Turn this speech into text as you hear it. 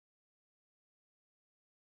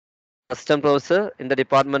assistant professor in the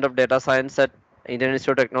Department of Data Science at Indian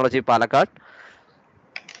Institute of Technology, Palakkad,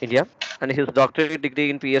 India, and his doctorate degree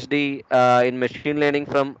in PhD in machine learning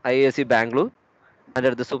from IISc Bangalore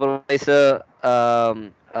under the supervisor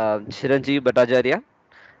Chiranjeev Bhattacharya,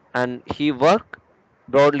 and he worked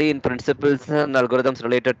broadly in principles and algorithms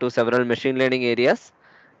related to several machine learning areas,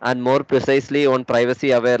 and more precisely on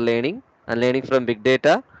privacy aware learning and learning from big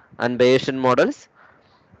data and Bayesian models.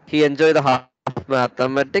 He enjoyed the half of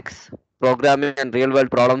mathematics, programming, and real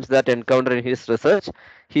world problems that encounter in his research.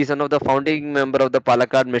 He is one of the founding member of the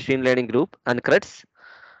Palakkad Machine Learning Group and CREDS.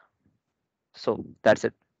 So that's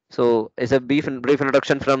it. So it's a brief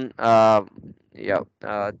introduction from yeah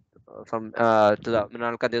to the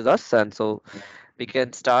Mrinal Kanti, and so we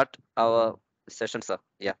can start our session, sir.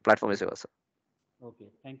 Yeah, platform is yours, sir. Okay,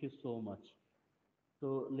 thank you so much.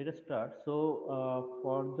 So let us start. So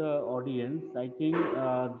for the audience, I think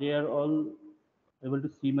they are all able to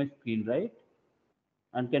see my screen, right?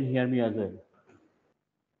 And can hear me as well.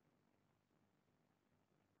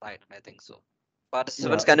 Right, I think so. Yeah.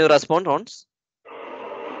 Participants, can you respond once?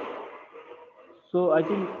 So I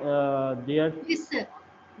think they are. Yes, sir.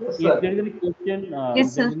 Yes, If sir. there is any question,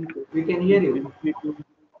 Yes, sir. We can hear please you. feel free to.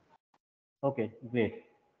 Okay, great.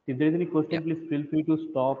 If there is any Yeah. question, please feel free to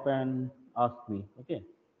stop and ask me. Okay.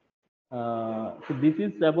 So this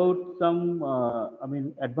is about some,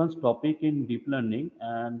 advanced topic in deep learning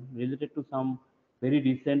and related to some very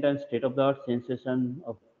recent and state-of-the-art sensation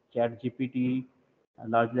of Chat GPT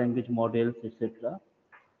and large language models, etc.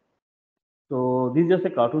 So this is just a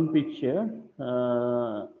cartoon picture.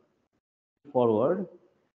 Forward.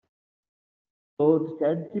 So the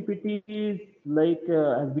Chat GPT is like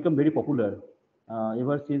has become very popular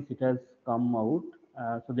ever since it has come out.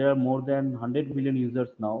 So there are more than 100 million users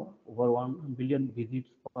now, over 1 billion visits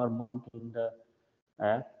per month in the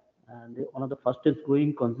app, and one of the fastest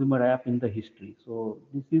growing consumer app in the history. So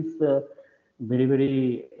this is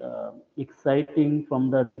very exciting from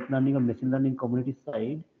the deep learning and machine learning community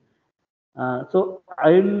side. So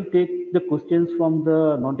I'll take the questions from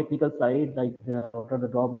the non-technical side, like what are the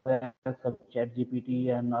drawbacks of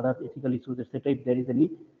ChatGPT and other ethical issues, etc. If there is any,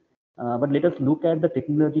 but let us look at the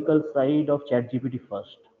technological side of ChatGPT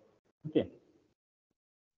first. Okay.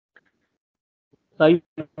 So I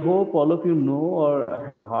hope all of you know or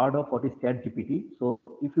have heard of what is ChatGPT. So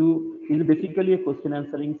if you, it is basically a question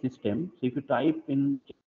answering system. So if you type in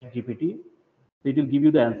ChatGPT, it will give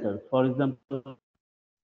you the answer. For example,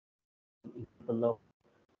 of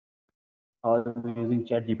how I'm using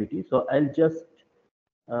ChatGPT. So I'll just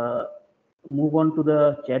uh, move on to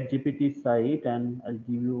the ChatGPT site and I'll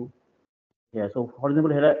give you, yeah. So for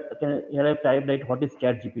example, here I've typed like what is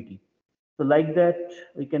ChatGPT. So like that,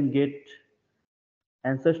 we can get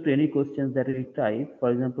answers to any questions that we type.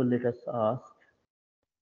 For example, let us ask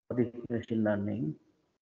what is machine learning.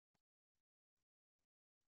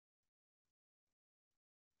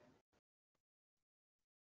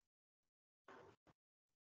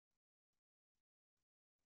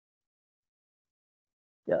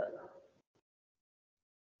 Yeah.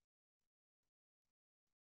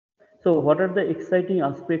 So what are the exciting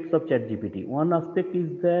aspects of ChatGPT? One aspect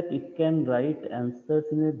is that it can write answers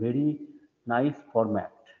in a very nice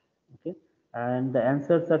format. Okay, and the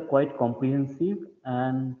answers are quite comprehensive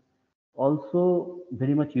and also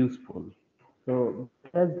very much useful. So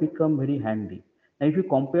it has become very handy. Now, if you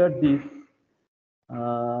compare this,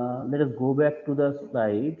 let us go back to the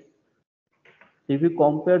slides. So if you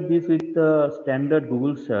compare this with the standard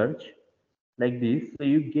Google search like this, so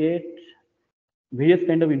you get various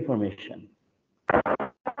kind of information.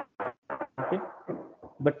 Okay,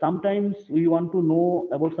 but sometimes we want to know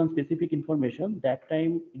about some specific information. That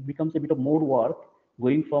time it becomes a bit of more work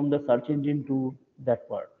going from the search engine to that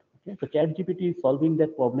part. Okay, so ChatGPT is solving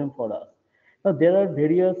that problem for us. Now there are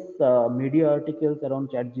various media articles around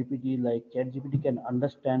ChatGPT, like ChatGPT can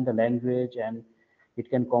understand the language and it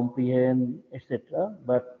can comprehend, etc.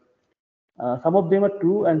 But some of them are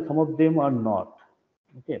true and some of them are not.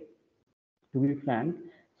 Okay, to be frank.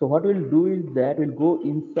 So what we'll do is that we'll go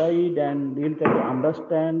inside and we'll try to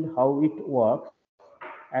understand how it works,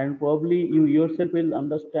 and probably you yourself will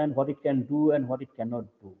understand what it can do and what it cannot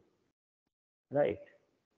do. Right.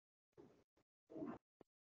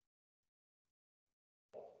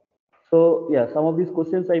 So yeah, some of these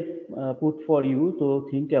questions I put for you to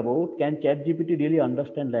think about. Can ChatGPT really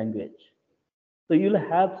understand language? So you'll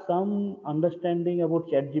have some understanding about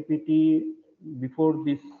ChatGPT before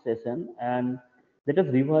this session, and let us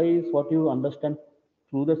revise what you understand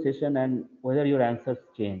through the session and whether your answers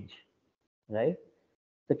change, right?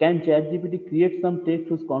 So can ChatGPT create some text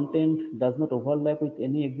whose content does not overlap with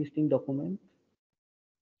any existing document?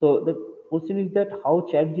 So the question is that how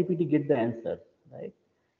ChatGPT get the answers, right?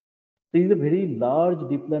 So it's a very large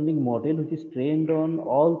deep learning model which is trained on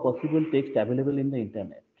all possible text available in the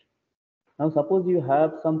internet. Now suppose you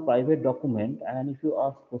have some private document and if you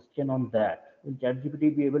ask question on that, will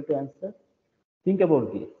ChatGPT be able to answer? Think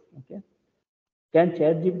about this. Okay. Can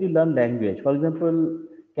ChatGPT learn language? For example,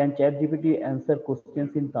 can ChatGPT answer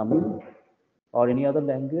questions in Tamil or any other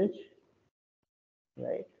language?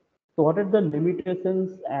 Right. So what are the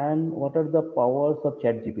limitations and what are the powers of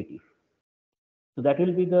ChatGPT? So that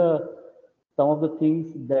will be the some of the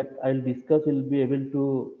things that I'll discuss. You'll be able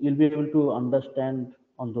to understand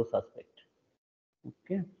on those aspects.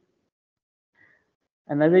 Okay.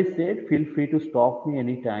 And as I said, feel free to stop me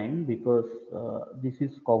anytime because this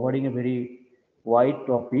is covering a very wide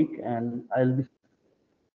topic, and I'll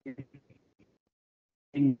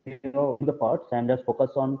be the parts and just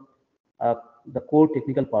focus on the core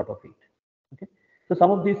technical part of it. Okay. So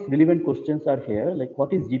some of these relevant questions are here, like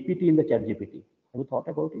what is GPT in the chat GPT? Have you thought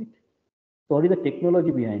about it? So what is the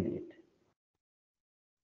technology behind it?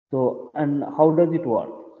 So, and how does it work?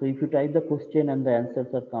 So if you type the question and the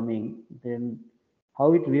answers are coming, then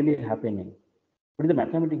how it really happening? What is the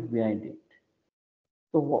mathematics behind it?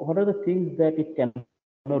 So what are the things that it cannot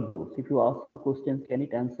do? So if you ask questions, can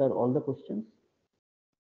it answer all the questions?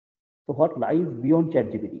 So what lies beyond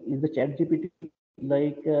ChatGPT? Is the ChatGPT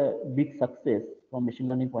like a big success from machine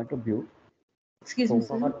learning point of view? Excuse So me,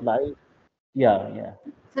 sir. what lies? Yeah, yeah.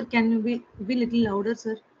 Sir, can you be little louder,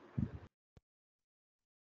 sir?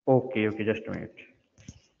 Okay, okay, just a minute.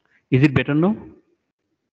 Is it better now?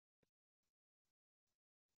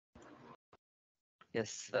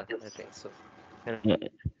 Yes, I think so. And Yeah.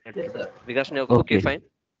 Vikas, okay, Okay. fine.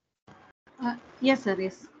 Yes, sir.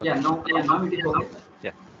 Yes. Okay,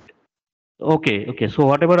 yeah. Okay, okay. So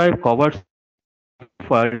whatever I've covered so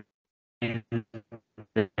far is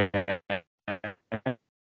that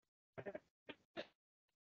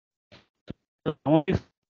some of these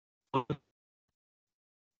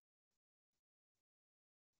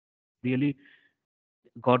really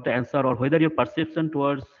got the answer, or whether your perception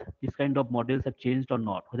towards this kind of models have changed or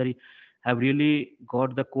not, whether you have really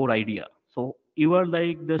got the core idea. So you are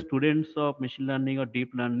like the students of machine learning or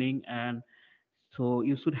deep learning, and so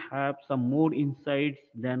you should have some more insights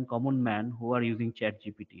than common man who are using chat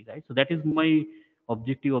gpt, right? So that is my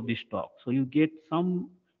objective of this talk. So you get some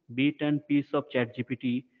bit and piece of chat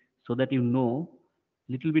gpt so that you know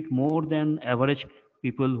little bit more than average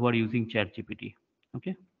people who are using chat gpt.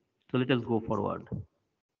 Okay, so let us go forward.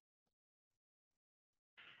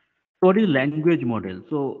 So what is language model?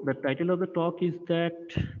 So the title of the talk is that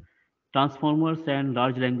transformers and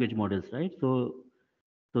large language models, right?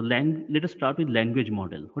 Let us start with language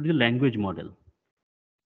model. What is a language model?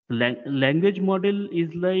 Language model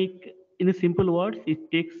is like, in a simple words, it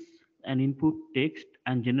takes an input text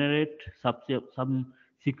and generate some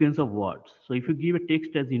sequence of words. So if you give a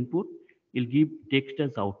text as input, it'll give text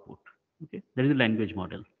as output. Okay, that is a language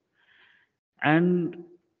model. And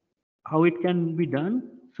how it can be done?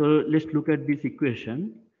 So let's look at this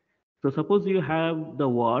equation. So suppose you have the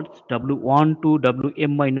words w1 to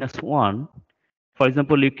wm minus 1. For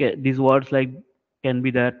example, these words like can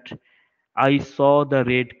be that I saw the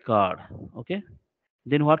red car. Okay.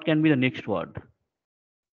 Then what can be the next word?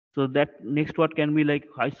 So that next word can be like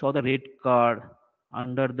I saw the red car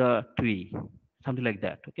under the tree, something like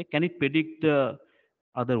that. Okay. Can it predict the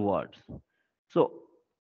other words? So,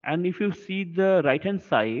 and if you see the right hand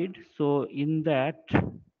side, so in that, can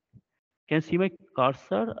you see my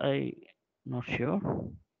cursor? I not sure.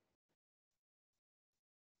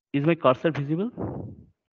 Is my cursor visible?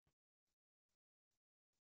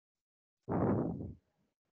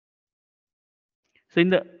 So in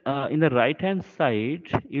the right hand side,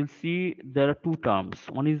 you'll see there are two terms.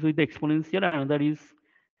 One is with the exponential, and another is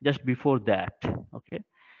just before that. Okay.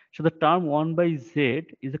 So the term 1 by z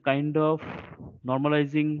is a kind of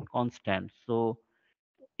normalizing constant. So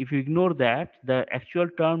if you ignore that, the actual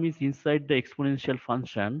term is inside the exponential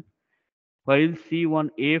function, where you'll see one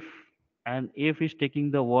f, and f is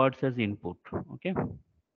taking the words as input. Okay.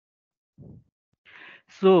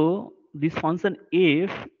 So this function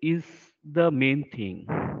f is the main thing,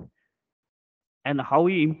 and how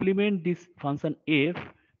we implement this function f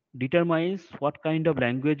determines what kind of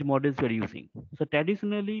language models we're using. So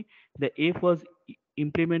traditionally, the f was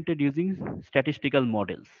implemented using statistical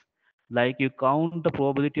models. Like you count the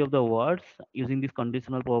probability of the words using this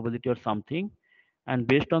conditional probability or something, and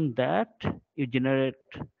based on that, you generate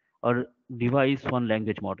or devise one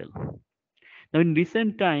language model. Now, in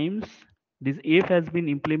recent times, this F has been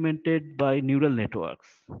implemented by neural networks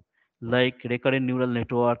like recurrent neural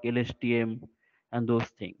network (LSTM), and those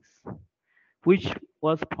things, which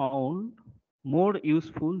was found more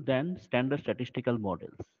useful than standard statistical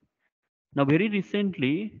models. Now, very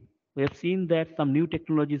recently, we have seen that some new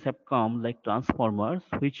technologies have come, like transformers,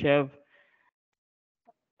 which have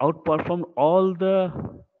outperformed all the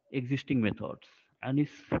existing methods and is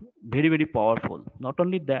very, very powerful. Not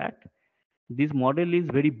only that, this model is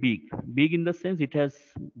very big in the sense it has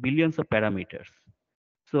billions of parameters.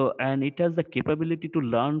 So, and it has the capability to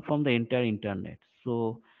learn from the entire internet.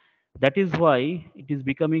 So, that is why it is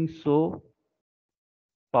becoming so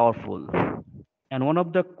powerful. And one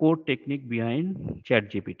of the core technique behind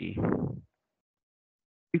ChatGPT.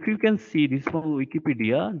 If you can see this from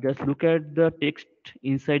Wikipedia, just look at the text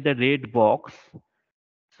inside the red box.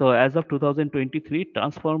 So as of 2023,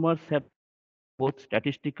 transformers have both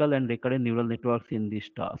statistical and recurrent neural networks in this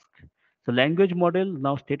task. So language model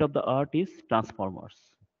now state of the art is transformers.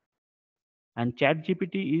 And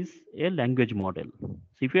ChatGPT is a language model.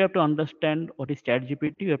 So if you have to understand what is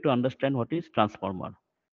ChatGPT, you have to understand what is transformer.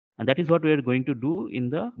 And that is what we are going to do in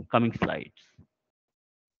the coming slides.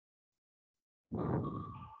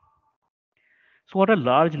 So what are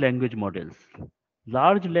large language models?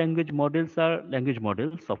 Large language models are language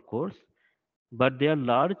models, of course, but they are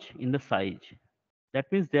large in the size.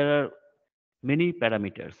 That means there are many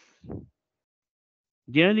parameters.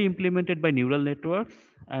 Generally implemented by neural networks,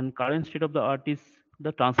 and current state of the art is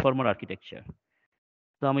the transformer architecture.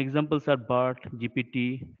 Some examples are BART,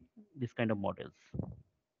 GPT, this kind of models.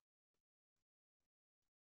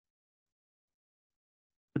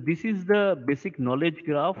 This is the basic knowledge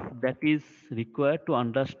graph that is required to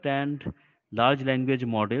understand large language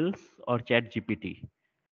models or chat GPT.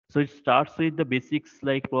 So it starts with the basics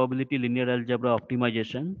like probability, linear algebra,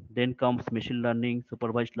 optimization, then comes machine learning,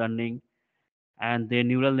 supervised learning, and then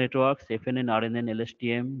neural networks, FNN, RNN,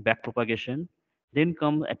 LSTM, backpropagation. Then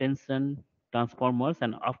come attention transformers,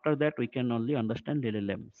 and after that we can only understand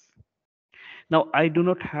LLMs. Now I do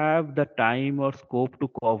not have the time or scope to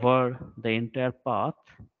cover the entire path.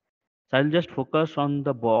 So I'll just focus on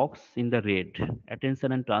the box in the red,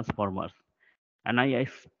 attention and transformers. And I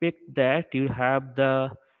expect that you have the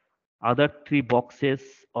other three boxes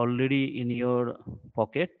already in your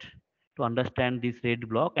pocket to understand this red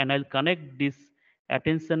block. And I'll connect this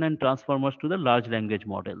attention and transformers to the large language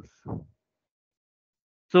models.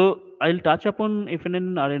 So I'll touch upon FNN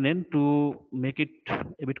and RNN to make it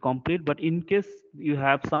a bit complete. But in case you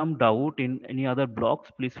have some doubt in any other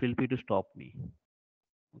blocks, please feel free to stop me.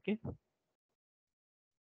 Okay.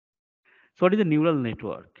 So what is a neural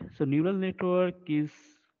network? So neural network is,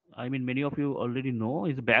 I mean, many of you already know,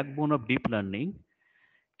 is backbone of deep learning.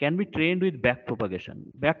 Can be trained with backpropagation.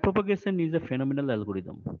 Backpropagation is a phenomenal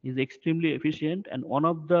algorithm. Is extremely efficient and one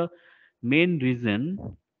of the main reason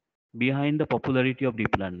behind the popularity of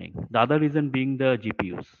deep learning. The other reason being the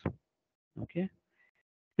GPUs. Okay.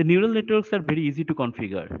 The neural networks are very easy to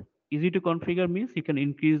configure. Easy to configure means you can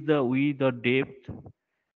increase the width or depth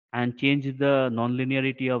and change the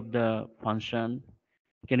nonlinearity of the function.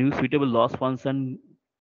 You can use suitable loss function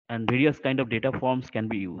and various kind of data forms can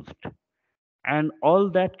be used. And all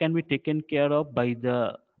that can be taken care of by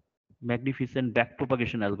the magnificent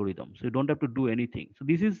backpropagation algorithm. So you don't have to do anything. So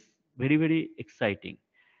this is very, very exciting.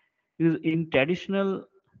 Because in traditional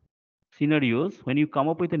scenarios, when you come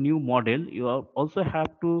up with a new model, you also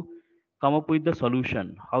have to come up with the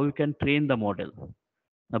solution, how you can train the model.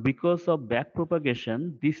 Now, because of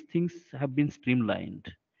backpropagation, these things have been streamlined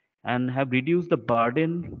and have reduced the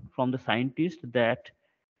burden from the scientist that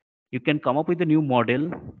you can come up with a new model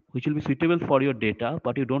which will be suitable for your data,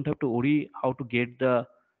 but you don't have to worry how to get the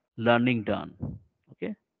learning done.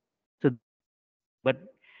 Okay. So, but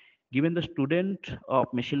given the student of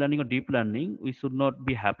machine learning or deep learning, we should not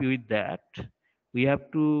be happy with that. We have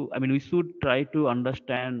to, I mean, we should try to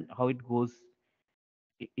understand how it goes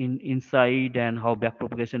inside and how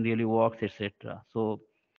backpropagation really works, etc. So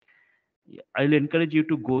I'll encourage you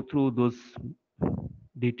to go through those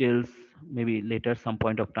details maybe later some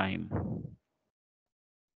point of time.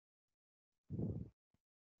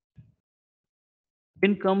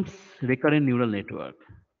 Then comes recurrent neural network.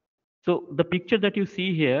 So the picture that you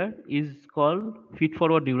see here is called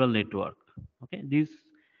feed-forward neural network. Okay, these,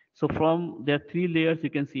 so from there are three layers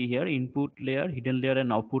you can see here: input layer, hidden layer,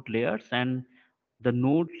 and output layers, and the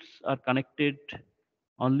nodes are connected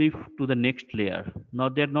only to the next layer. Now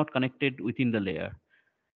they are not connected within the layer.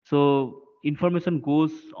 So information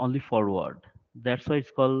goes only forward. That's why it's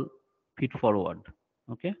called feed-forward.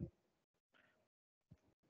 Okay.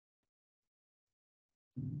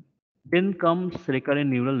 Then comes recurrent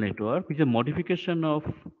neural network, which is a modification of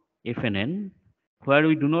FNN, where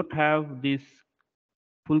we do not have this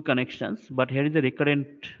full connections, but here is a recurrent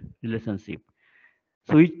relationship.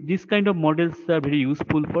 So this kind of models are very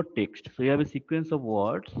useful for text. So you have a sequence of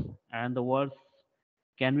words, and the words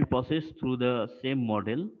can be processed through the same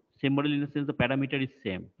model. Same model in the sense the parameter is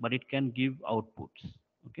same, but it can give outputs.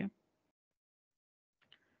 Okay.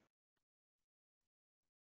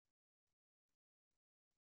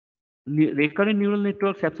 Recurrent neural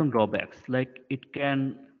networks have some drawbacks, like it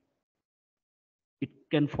can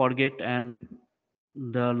forget, and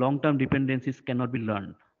the long-term dependencies cannot be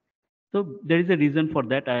learned. So there is a reason for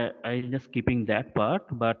that. I just skipping that part,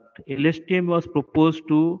 but LSTM was proposed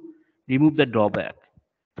to remove the drawback.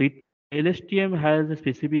 So LSTM has a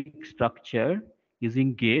specific structure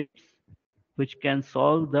using gates, which can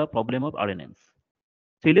solve the problem of RNNs.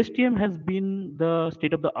 So LSTM has been the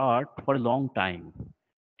state of the art for a long time,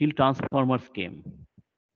 till transformers came.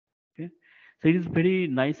 Okay. So it is very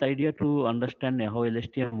nice idea to understand how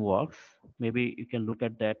LSTM works. Maybe you can look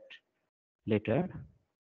at that later.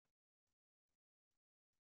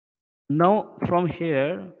 Now from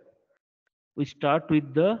here we start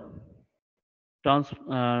with the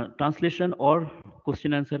translation or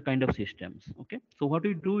question answer kind of systems. Okay. So what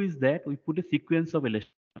we do is that we put a sequence of LSTMs.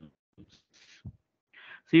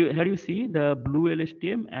 So here you see the blue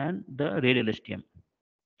LSTM and the red LSTM,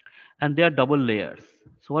 and they are double layers.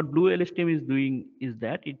 So what blue LSTM is doing is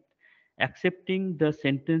that it accepting the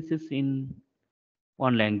sentences in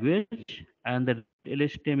one language, and the red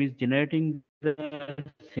LSTM is generating the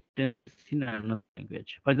sentence in another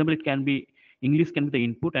language. For example, it can be English can be the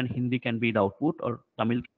input and Hindi can be the output, or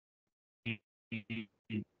Tamil can be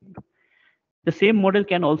the same model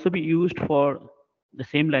can also be used for the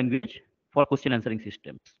same language for question answering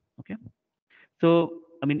systems. Okay. So,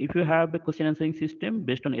 I mean, if you have a question answering system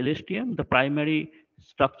based on LSTM, the primary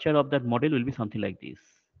structure of that model will be something like this.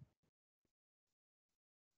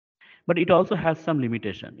 But it also has some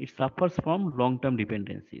limitation. It suffers from long-term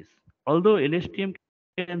dependencies. Although LSTM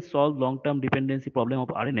can solve long-term dependency problem of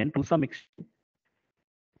RNN to some extent,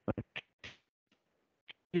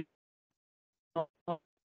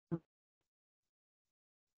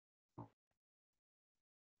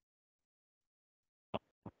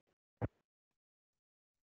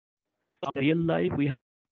 real life we have.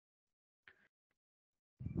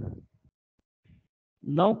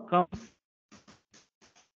 Now comes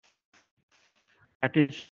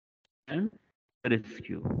attention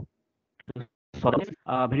rescue. So this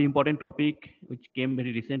a very important topic which came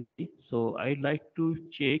very recently. So I'd like to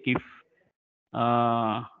check if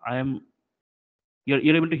I am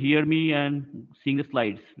you're able to hear me and seeing the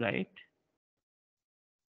slides, right?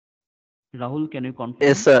 Rahul, can you Yes,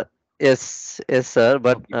 confirm? sir. Yes, sir.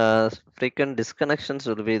 But Okay. frequent disconnections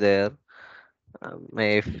will be there.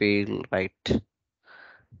 May feel right.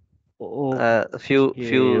 A few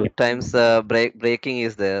Okay. times breaking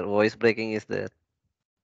is there. Voice breaking is there.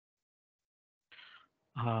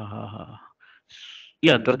 Ha, ha, ha.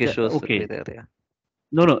 Yeah. Network issues will Okay. be there. Yeah.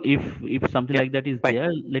 No, no. If something Yeah. like that is Fine.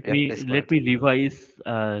 there, let Yeah. me Please go let ahead. me revise.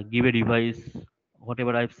 Give a revise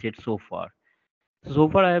whatever I've said so far. So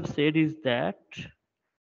far, I have said is that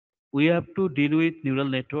we have to deal with neural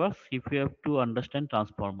networks if we have to understand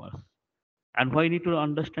transformers. And why we need to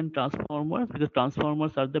understand transformers? Because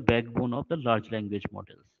transformers are the backbone of the large language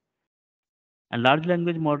models. And large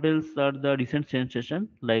language models are the recent sensation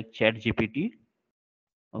like ChatGPT.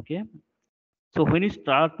 Okay. So when you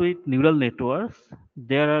start with neural networks,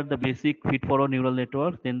 there are the basic feed-forward neural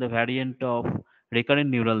networks, then the variant of recurrent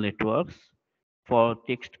neural networks for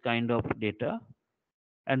text kind of data.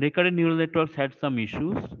 And recurrent neural networks had some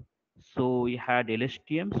issues. So we had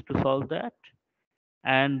LSTMs to solve that.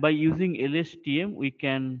 And by using LSTM, we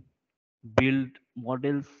can build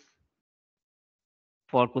models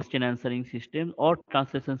for question answering system or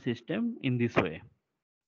translation system in this way.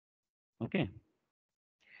 Okay.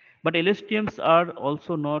 But LSTMs are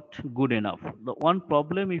also not good enough. The one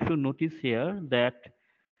problem, if you notice here, that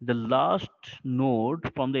the last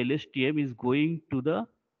node from the LSTM is going to the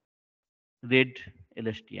red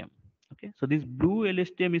LSTM. Okay. So this blue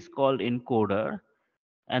LSTM is called encoder,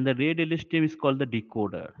 and the red LSTM is called the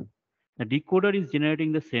decoder. The decoder is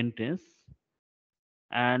generating the sentence,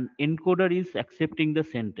 and encoder is accepting the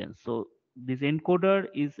sentence. So this encoder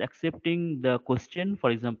is accepting the question,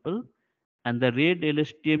 for example, and the red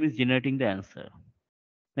LSTM is generating the answer.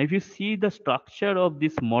 Now, if you see the structure of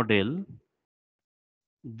this model,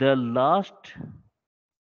 the last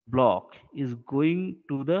block is going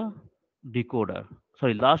to the decoder.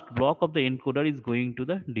 Sorry, last block of the encoder is going to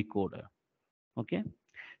the decoder. Okay.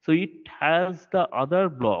 So it has the other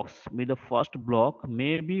blocks. With the first block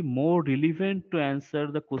may be more relevant to answer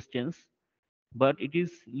the questions, but it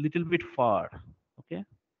is little bit far. Okay,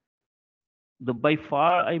 the by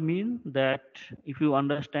far I mean that if you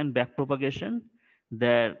understand backpropagation,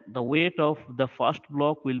 that the weight of the first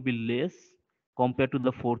block will be less compared to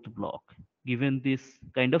the fourth block, given this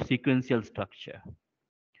kind of sequential structure.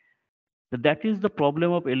 That is the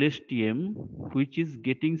problem of LSTM, which is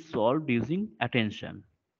getting solved using attention.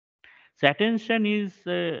 So attention is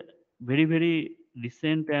a very, very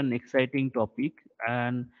recent and exciting topic.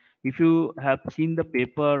 And if you have seen the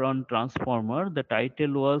paper on transformer, the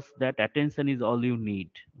title was that attention is all you need.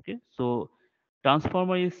 Okay, so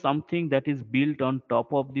transformer is something that is built on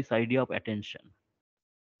top of this idea of attention.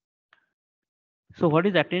 So what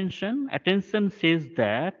is attention? Attention says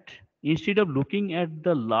that instead of looking at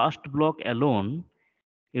the last block alone,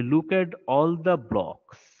 you look at all the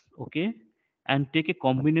blocks, okay, and take a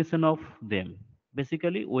combination of them.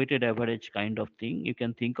 Basically, weighted average kind of thing. You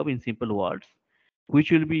can think of in simple words,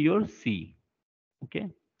 which will be your C. Okay.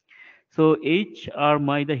 So H are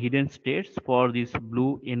my the hidden states for these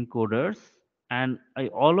blue encoders, and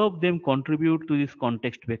all of them contribute to this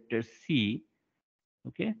context vector C.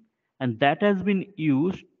 Okay, and that has been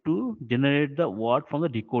used to generate the word from the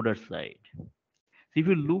decoder side. So if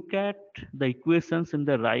you look at the equations in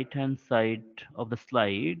the right hand side of the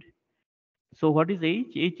slide, so what is H?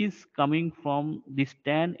 H is coming from this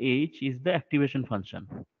tan H is the activation function,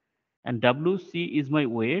 and WC is my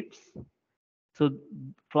weights. So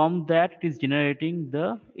from that it is generating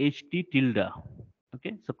the HT tilde.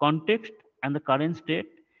 Okay, so context and the current state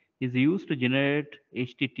is used to generate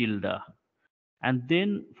HT tilde, and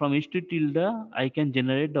then from HT tilde I can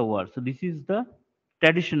generate the word. So this is the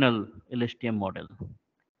traditional LSTM model.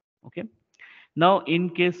 Okay. Now, in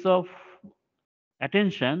case of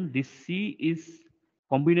attention, this C is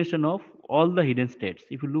combination of all the hidden states.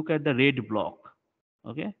 If you look at the red block,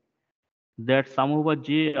 okay, that sum over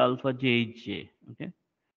J alpha J H J, okay,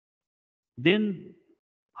 then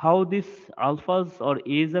how these alphas or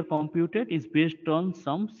A's are computed is based on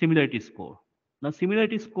some similarity score. Now,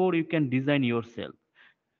 similarity score you can design yourself.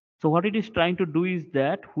 So what it is trying to do is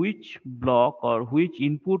that which block or which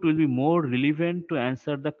input will be more relevant to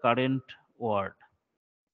answer the current word.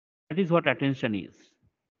 That is what attention is.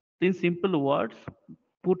 In simple words,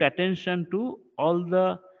 put attention to all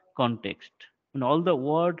the context and all the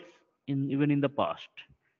words in even in the past,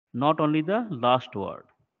 not only the last word.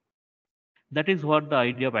 That is what the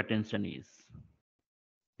idea of attention is.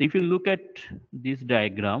 If you look at this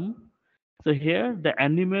diagram, so here the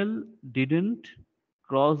animal didn't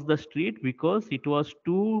cross the street because it was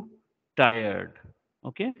too tired.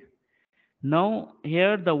 Okay. Now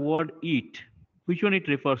here the word eat, which one it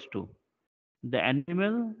refers to? The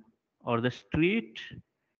animal or the street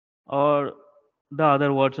or the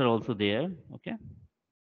other words are also there. Okay,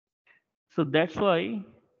 so that's why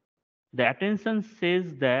the attention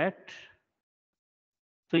says that,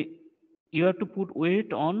 so you have to put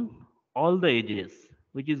weight on all the edges,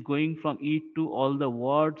 which is going from it to all the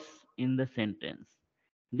words in the sentence.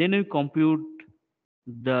 Then you compute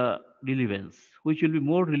the relevance, which will be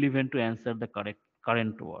more relevant to answer the correct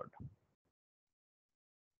current word.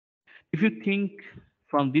 If you think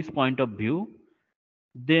from this point of view,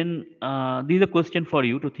 then this is a question for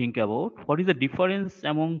you to think about. What is the difference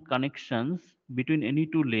among connections between any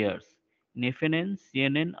two layers in FNN,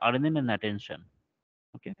 CNN, RNN, and attention?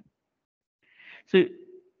 Okay. So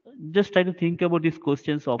just try to think about these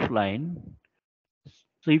questions offline.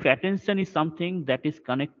 So if attention is something that is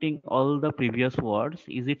connecting all the previous words,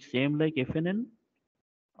 is it same like FNN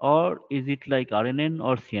or is it like RNN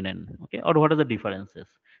or CNN? Okay. Or what are the differences?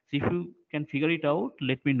 So if you can figure it out,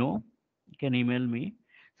 let me know. You can email me.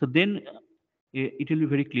 So then it will be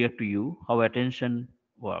very clear to you how attention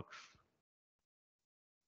works.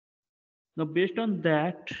 Now, based on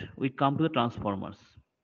that, we come to the transformers.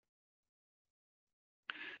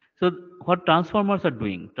 So, what transformers are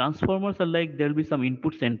doing? Transformers are like there will be some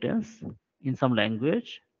input sentence in some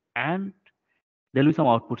language, and there will be some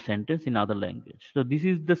output sentence in other language. So, this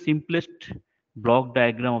is the simplest block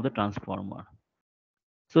diagram of the transformer.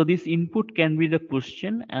 So, this input can be the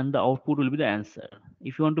question, and the output will be the answer.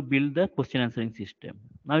 If you want to build the question answering system,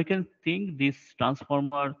 now you can think this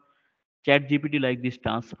transformer chat gpt like this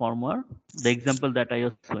transformer, the example that I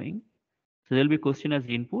was showing. So there will be question as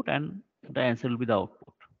input and the answer will be the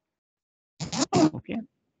output. Okay,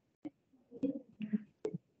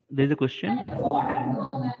 there is a question.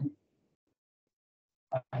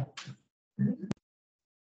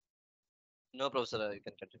 No, professor, you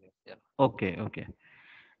can continue. Yeah. Okay, okay,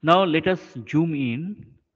 now let us zoom in.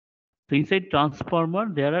 So inside transformer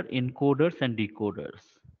there are encoders and decoders.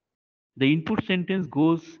 The input sentence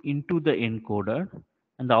goes into the encoder,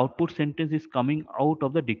 and the output sentence is coming out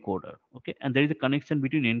of the decoder. Okay, and there is a connection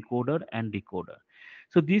between encoder and decoder.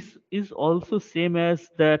 So this is also same as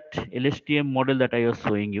that LSTM model that I was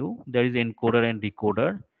showing you. There is encoder and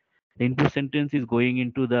decoder. The input sentence is going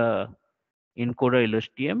into the encoder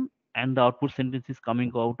LSTM, and the output sentence is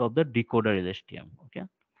coming out of the decoder LSTM. Okay,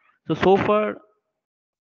 so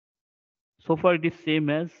so far it is same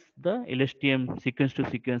as the LSTM sequence to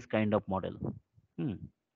sequence kind of model. Hmm.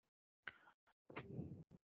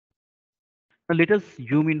 Now let us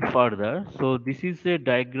zoom in further. So this is a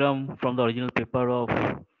diagram from the original paper of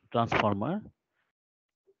transformer.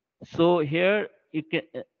 So here you can,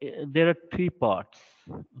 there are three parts.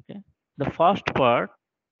 Okay, the first part,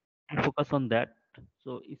 I focus on that.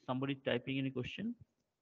 So is somebody typing any question?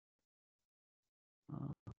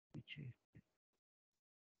 Which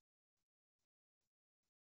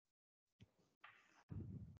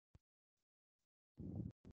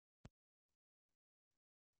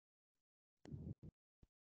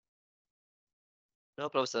No,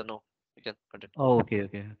 professor, no. You can continue. Oh, okay,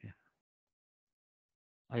 okay, okay.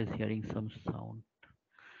 I was hearing some sound.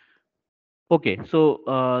 Okay, so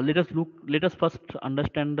let us look. Let us first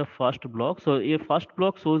understand the first block. So a first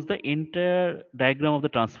block shows the entire diagram of the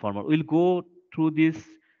transformer. We'll go through this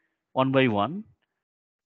one by one,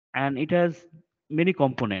 and it has many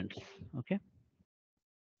components. Okay,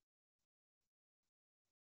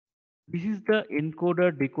 this is the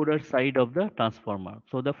encoder decoder side of the transformer.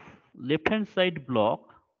 So the left hand side block,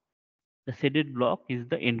 the shaded block, is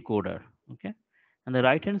the encoder. Okay, and the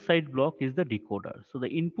right hand side block is the decoder. So the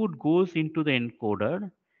input goes into the encoder,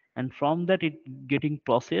 and from that it getting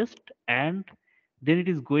processed, and then it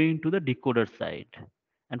is going to the decoder side,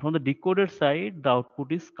 and from the decoder side the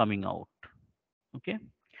output is coming out. Okay,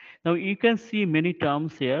 now you can see many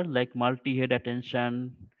terms here like multi-head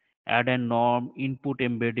attention, add and norm, input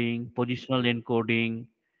embedding, positional encoding,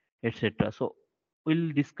 etc. So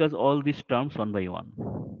we'll discuss all these terms one by one.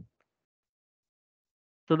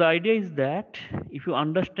 So the idea is that if you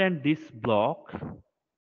understand this block,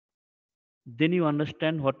 then you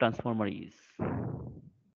understand what transformer is.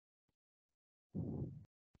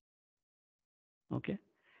 Okay.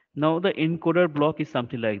 Now the encoder block is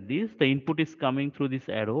something like this. The input is coming through this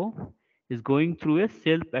arrow, is going through a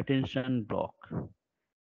self attention block.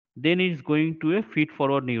 Then it is going to a feed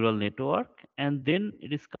forward neural network, and then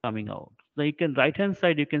it is coming out. So you can right hand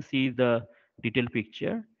side you can see the detailed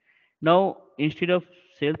picture. Now instead of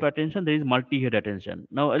self attention there is multi head attention.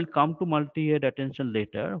 Now I'll come to multi head attention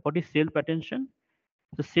later. What is self attention?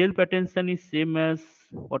 The self attention is same as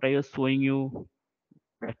what I was showing you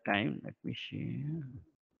that time. Let me see.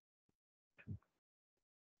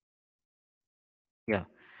 Yeah.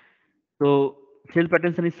 So self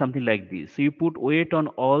attention is something like this. So you put weight on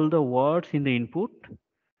all the words in the input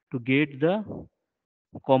to get the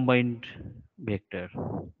combined vector.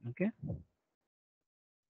 Okay.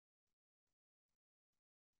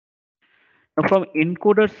 Now from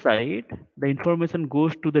encoder side, the information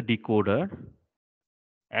goes to the decoder,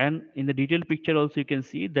 and in the detailed picture also you can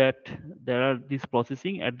see that there are this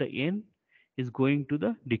processing at the end is going to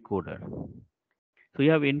the decoder. So we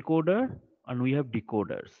have encoder and we have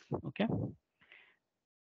decoders. Okay.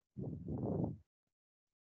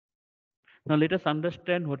 Now let us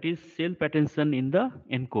understand what is self attention in the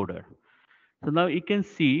encoder. So now you can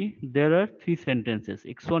see there are three sentences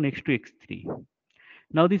x1, x2, x3.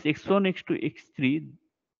 Now this x1, x2, x3,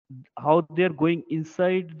 how they are going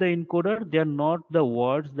inside the encoder, they are not the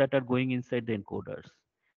words that are going inside the encoders.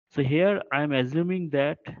 So here I am assuming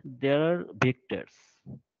that there are vectors.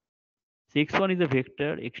 So x1 is a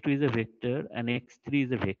vector, x2 is a vector, and x3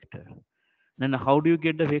 is a vector. Then how do you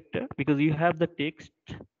get the vector? Because you have the text.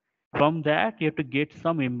 From that, you have to get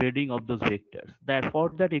some embedding of those vectors. That for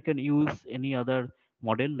that, you can use any other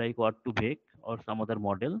model like what to bake or some other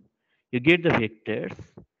model. You get the vectors,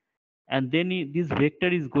 and then this vector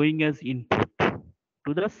is going as input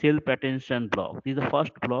to the self attention block. This is the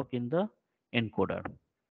first block in the encoder.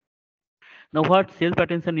 Now, what self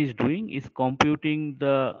attention is doing is computing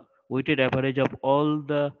the weighted average of all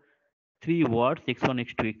the three words x1,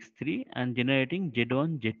 x2, x3 and generating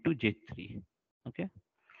z1, z2, z3. Okay.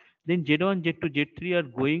 Then z1, z2, z3 are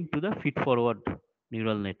going to the feed forward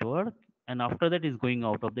neural network, and after that is going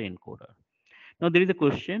out of the encoder. Now there is a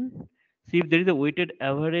question. See, if there is a weighted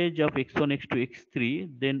average of x1, x2,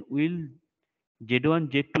 x3, then will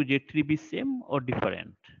z1, z2, z3 be same or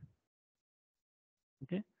different?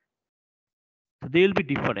 Okay, so they will be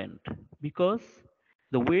different because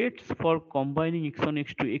the weights for combining x1,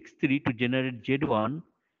 x2, x3 to generate z1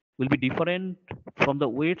 will be different from the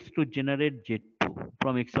weights to generate z2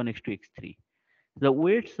 from x1, x2, x3. The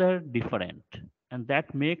weights are different. and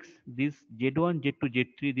that makes these z1, z2,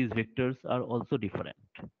 z3, these vectors are also different.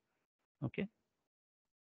 Okay.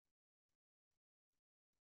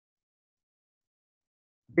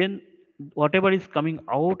 Then whatever is coming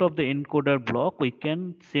out of the encoder block, we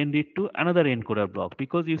can send it to another encoder block,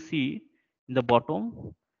 because you see in the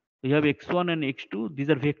bottom we have x1 and x2, these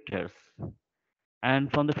are vectors,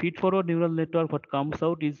 and from the feed forward neural network what comes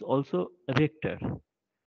out is also a vector.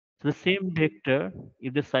 So the same vector,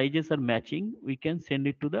 if the sizes are matching, we can send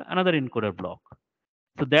it to the another encoder block.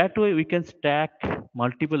 So that way we can stack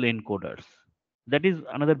multiple encoders. That is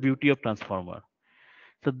another beauty of transformer.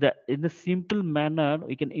 So that in a simple manner,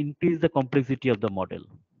 we can increase the complexity of the model.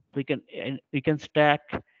 We can stack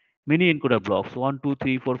many encoder blocks, one, two,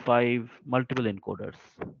 three, four, five, multiple encoders.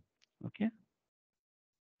 Okay.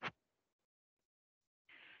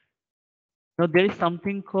 Now there is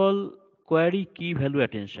something called query key value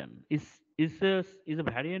attention. Is a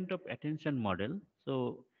variant of attention model.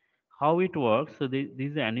 So how it works? So this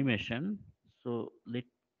is the animation. So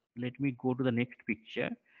let me go to the next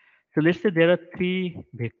picture. So let's say there are three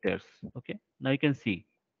vectors. Okay. Now you can see.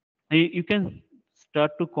 You can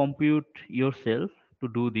start to compute yourself to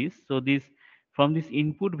do this. So this from this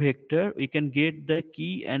input vector, we can get the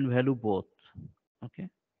key and value both. Okay.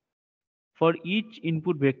 For each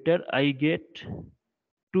input vector, I get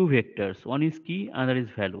two vectors. One is key, another is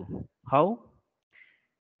value. How?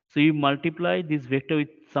 So you multiply this vector with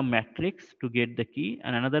some matrix to get the key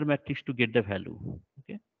and another matrix to get the value.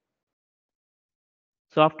 Okay.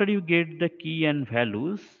 So after you get the key and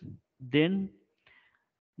values, then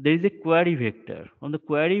there is a query vector. On the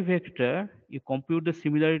query vector, you compute the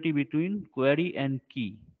similarity between query and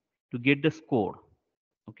key to get the score,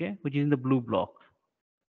 okay, which is in the blue block.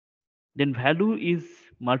 Then value is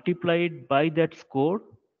multiplied by that score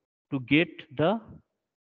to get the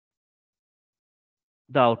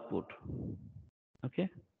output. Okay.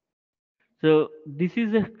 So this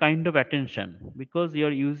is a kind of attention because you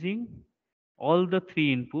are using all the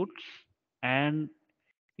three inputs and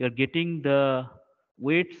you're getting the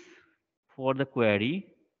weights for the query.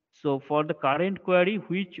 So for the current query,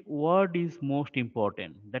 which word is most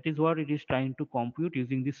important? That is what it is trying to compute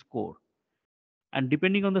using the score. And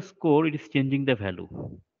depending on the score, it is changing the value.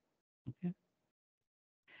 Okay.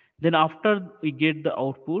 Then after we get the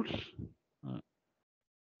outputs, uh,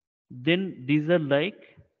 then these are like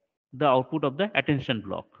the output of the attention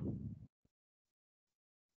block.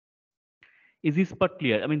 Is this part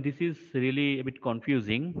clear? I mean, this is really a bit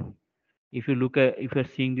confusing. If you look at, if you're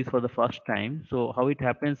seeing this for the first time, so how it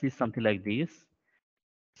happens is something like this.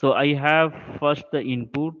 So I have first the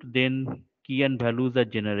input, then key and values are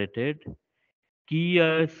generated. Key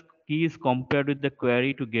is compared with the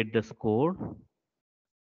query to get the score,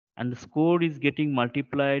 and the score is getting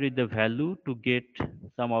multiplied with the value to get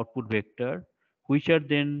some output vector, which are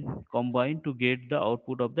then combined to get the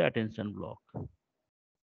output of the attention block.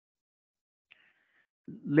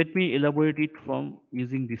 Let me elaborate it from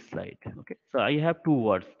using this slide. Okay, so I have two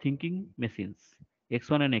words: thinking machines,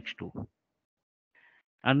 x1 and x2,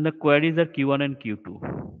 and the queries are q1 and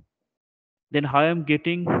q2. Then how I am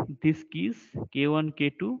getting these keys k1,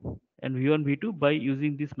 k2, and v1, v2 by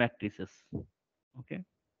using these matrices. Okay,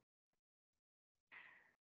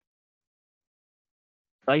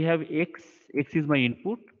 so I have x is my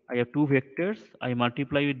input. I have two vectors. I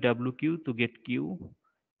multiply with wq to get q,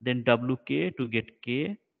 then wk to get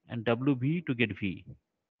k, and wv to get v.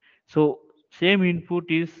 So same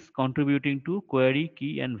input is contributing to query,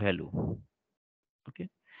 key, and value. Okay.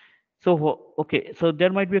 So okay, so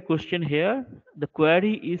there might be a question here. The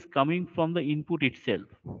query is coming from the input itself.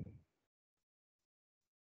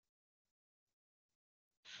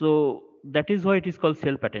 So that is why it is called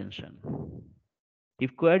self-attention.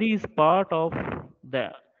 If query is part of the,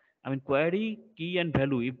 I mean, query, key, and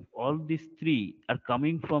value, if all these three are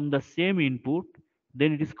coming from the same input,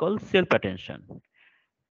 then it is called self-attention.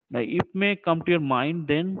 Now, it may come to your mind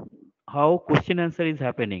then how question answer is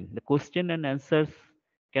happening. The question and answers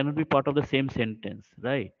cannot be part of the same sentence,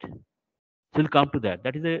 right? So we'll come to that.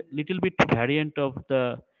 That is a little bit variant of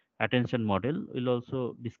the attention model. We'll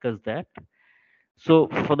also discuss that. So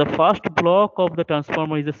for the first block of the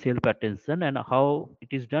transformer is the self attention, and how it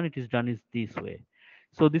is done is this way.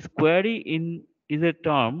 So this query in is a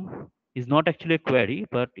term, is not actually a query,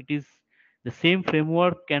 but it is the same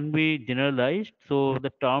framework can be generalized. So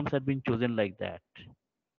the terms have been chosen like that.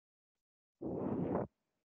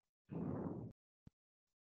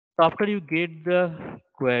 So after you get the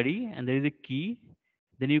query and there is a key,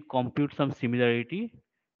 then you compute some similarity,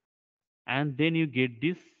 and then you get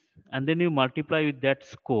this, and then you multiply with that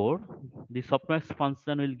score. The softmax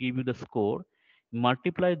function will give you the score.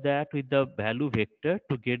 multiply that with the value vector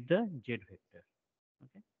to get the z vector.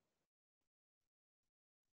 Okay.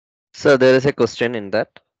 So there is a question in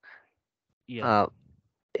that. Yeah.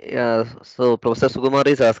 Uh, so Professor Sukumar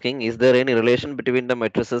is asking, is there any relation between the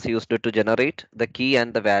matrices used to generate the key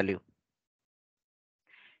and the value?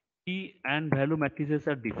 Key and value matrices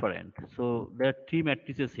are different. So there are three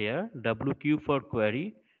matrices here: WQ for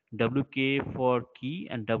query, WK for key,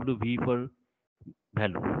 and WV for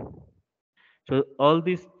value. So all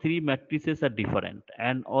these three matrices are different,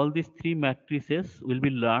 and all these three matrices will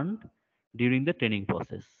be learned during the training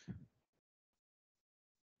process.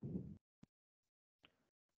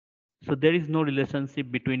 So there is no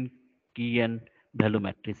relationship between key and value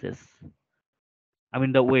matrices. I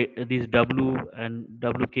mean the way these W and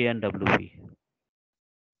WK and WV.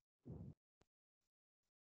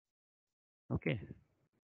 Okay.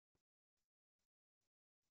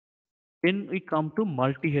 Then we come to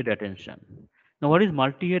multi-head attention. Now, what is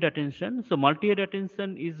multi-head attention? So, multi-head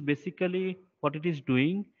attention is basically what it is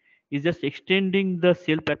doing is just extending the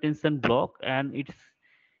self-attention block, and it's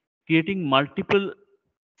creating multiple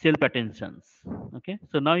self-attentions. Okay,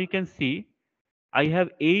 so now you can see I have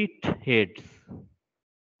 8 heads,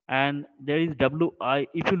 and there is Wi.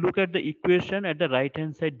 If you look at the equation at the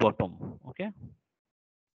right-hand side bottom, okay,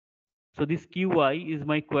 so this Qi is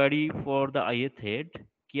my query for the ith head,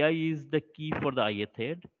 Ki is the key for the ith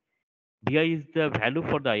head, Bi is the value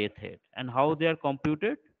for the ith head, and how they are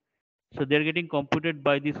computed. So they are getting computed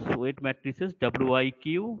by these weight matrices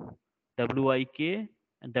Wiq, Wik,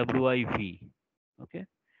 and Wiv. Okay,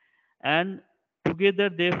 and together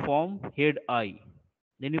they form head I.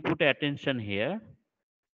 Then you put attention here,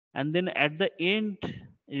 and then at the end,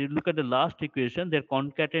 you look at the last equation. They're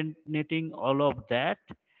concatenating all of that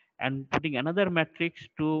and putting another matrix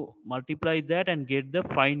to multiply that and get the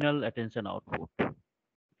final attention output.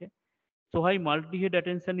 Okay. So why multi-head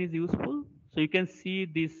attention is useful? So you can see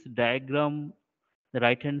this diagram, the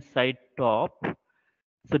right hand side top.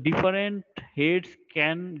 So different heads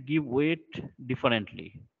can give weight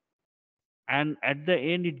differently. And at the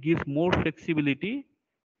end, it gives more flexibility.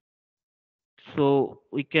 So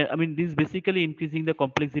we can, I mean, this is basically increasing the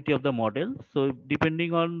complexity of the model. So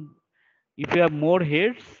depending on if you have more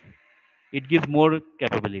heads, it gives more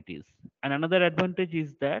capabilities. And another advantage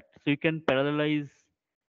is that so you can parallelize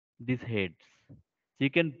these heads. So you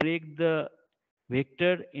can break the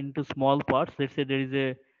vector into small parts. Let's say there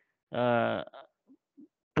is a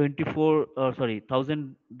 24 or sorry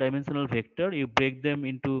 1000 dimensional vector. You break them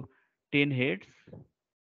into 10 heads,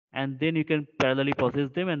 and then you can parallelly process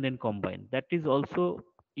them and then combine. That is also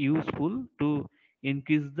useful to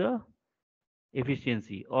increase the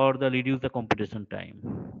efficiency or the reduce the computation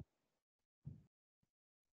time.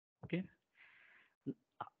 Okay,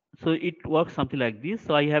 so it works something like this.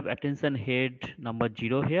 So I have attention head number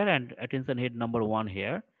 0 here and attention head number 1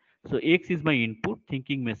 here. So x is my input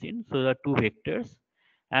thinking machine, so there are two vectors,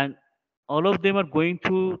 and all of them are going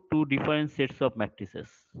through two different sets of matrices.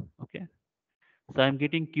 Okay, so I'm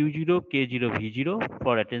getting q0 k0 v0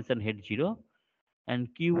 for attention head 0, and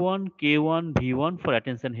q1 k1 v1 for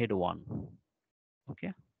attention head 1.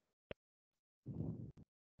 Okay,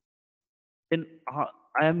 then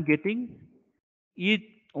I am getting each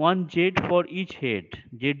one Z for each head,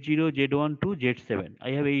 Z0, Z1 to Z7.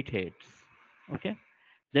 I have 8 heads. Okay.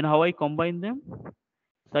 Then how I combine them?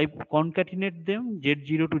 So I concatenate them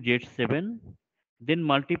Z0 to Z7, then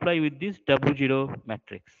multiply with this W0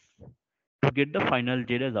 matrix to get the final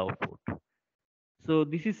Z as output. So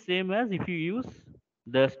this is same as if you use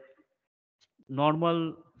the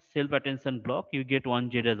normal self attention block, you get one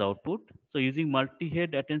Z as output. So using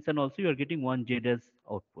multi-head attention also you are getting one Z as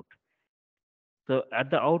output. So at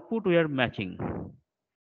the output we are matching,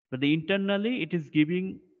 but the internally it is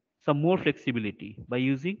giving some more flexibility by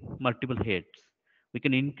using multiple heads. We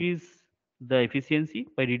can increase the efficiency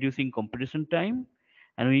by reducing computation time,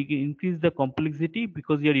 and we can increase the complexity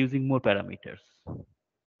because we are using more parameters.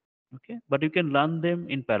 Okay, but you can run them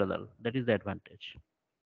in parallel. That is the advantage.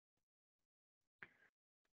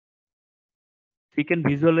 So you can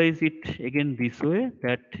visualize it again this way,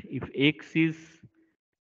 that if x is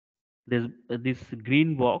this this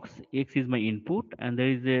green box, x is my input, and there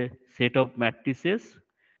is a set of matrices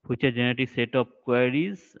which are generating set of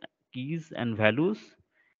queries, keys, and values,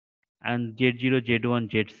 and z0, z1,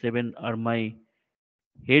 z7 are my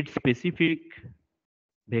head specific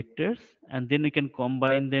vectors, and then we can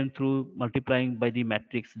combine them through multiplying by the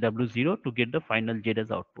matrix w0 to get the final z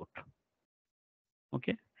as output.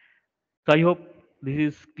 Okay, so I hope this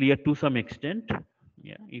is clear to some extent.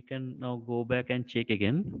 Yeah, you can now go back and check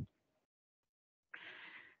again.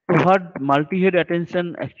 What multi-head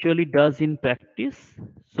attention actually does in practice?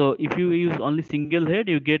 So if you use only single head,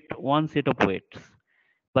 you get one set of weights.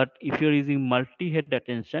 But if you're using multi-head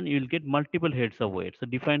attention, you will get multiple heads of weights. So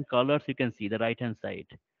different colors you can see the right hand side.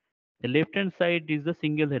 The left hand side is the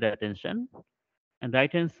single head attention, and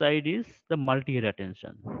right hand side is the multi-head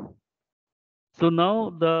attention. So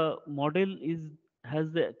now the model is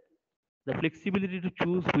has the flexibility to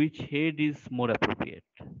choose which head is more appropriate.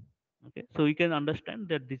 Okay, so you can understand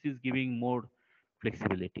that this is giving more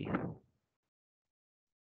flexibility.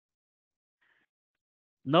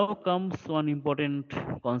 Now comes one important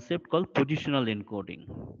concept called positional encoding.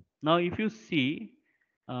 Now, if you see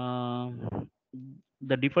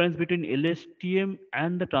the difference between LSTM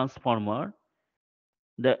and the transformer,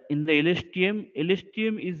 the in the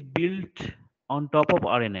LSTM is built on top of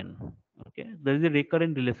RNN. Okay, there is a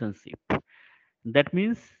recurrent relationship. That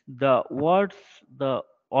means the words, the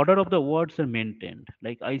order of the words are maintained.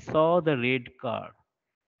 Like I saw the red car.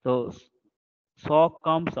 So saw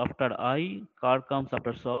comes after I, car comes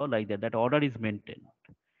after saw, like that. That order is maintained.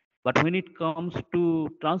 But when it comes to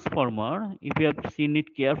transformer, if you have seen it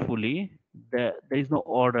carefully, there is no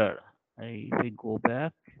order. If we go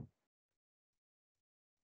back,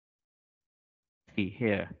 see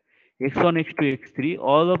here, x1, x2, x3,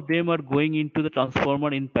 all of them are going into the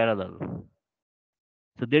transformer in parallel.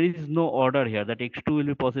 So there is no order here that x2 will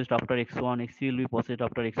be processed after x1, x3 will be processed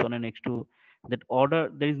after x1 and x2. That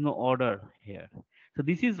order, there is no order here. So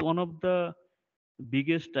this is one of the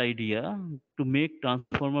biggest idea to make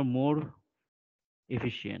transformer more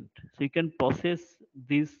efficient. So you can process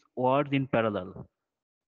these words in parallel.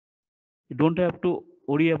 You don't have to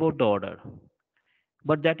worry about the order.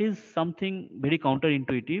 But that is something very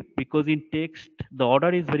counterintuitive because in text the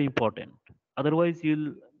order is very important. Otherwise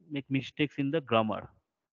you'll make mistakes in the grammar.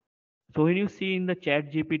 So when you see in the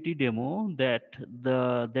chat GPT demo that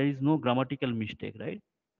there is no grammatical mistake, right?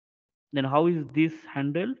 Then how is this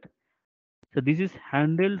handled? So this is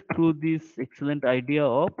handled through this excellent idea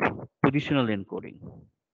of positional encoding.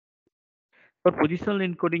 What positional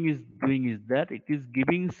encoding is doing is that it is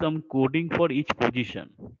giving some coding for each position.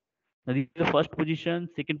 Now, this is the first position,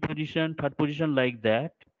 second position, third position, like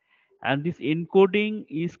that. And this encoding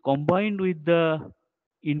is combined with the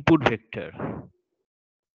input vector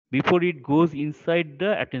before it goes inside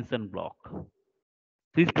the attention block.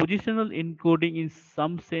 This positional encoding, in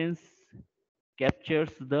some sense, captures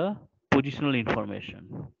the positional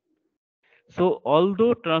information. So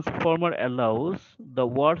although transformer allows the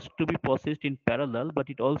words to be processed in parallel, but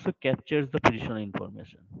it also captures the positional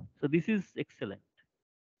information. So this is excellent.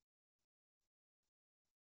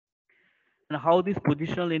 And how these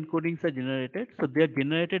positional encodings are generated? So they are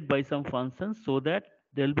generated by some functions so that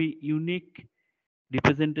there will be unique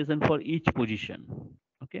representation for each position.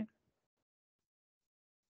 Okay.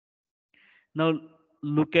 Now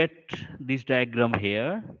look at this diagram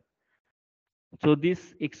here. So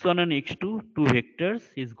this x1 and x2, two vectors,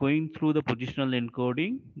 is going through the positional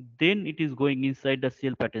encoding. Then it is going inside the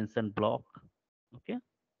self attention block. Okay.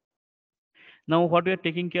 Now what we are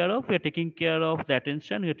taking care of? We are taking care of the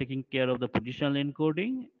attention. We are taking care of the positional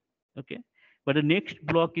encoding. Okay. But the next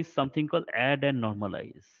block is something called add and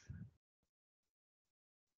normalize.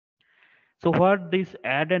 So what this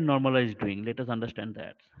add and normalize doing? Let us understand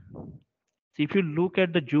that. So if you look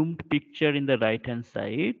at the zoomed picture in the right hand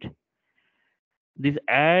side, this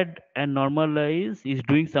add and normalize is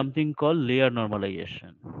doing something called layer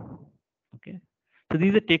normalization. Okay. So this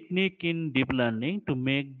is a technique in deep learning to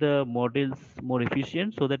make the models more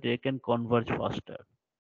efficient so that they can converge faster.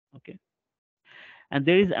 Okay. And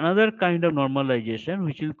there is another kind of normalization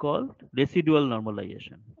which is called residual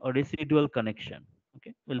normalization or residual connection.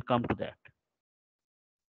 Okay. We'll come to that.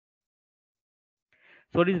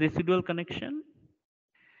 So what is residual connection?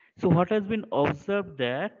 So what has been observed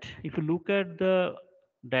that if you look at the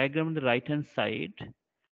diagram on the right hand side,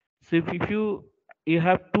 so if you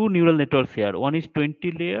have two neural networks here, one is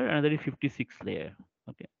 20 layer, another is 56 layer.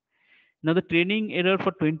 Okay. Now the training error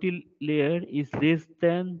for 20 layer is less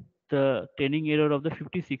than the training error of the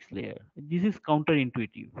 56 layer. This is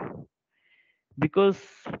counterintuitive because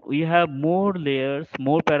we have more layers,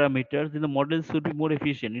 more parameters, then the model should be more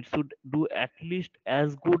efficient. It should do at least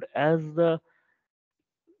as good as the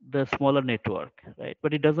smaller network, right?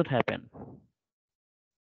 But it doesn't happen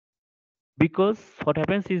because what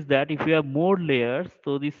happens is that if you have more layers,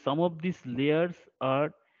 so the some of these layers are,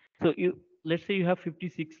 so you, let's say you have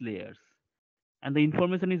 56 layers and the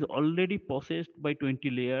information is already processed by 20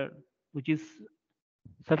 layer, which is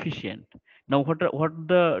sufficient. Now what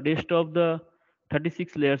the rest of the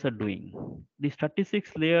 36 layers are doing? These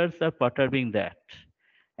 36 layers are perturbing that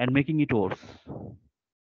and making it worse.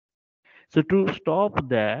 So to stop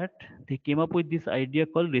that, they came up with this idea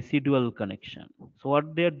called residual connection. So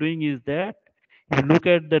what they are doing is that if you look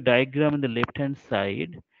at the diagram in the left hand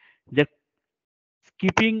side, they're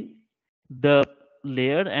skipping the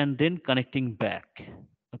layer and then connecting back.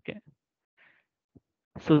 Okay.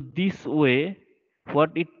 So this way,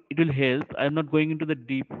 it will help. I'm not going into the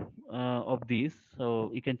deep of this,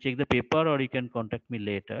 so you can check the paper or you can contact me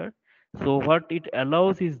later. So what it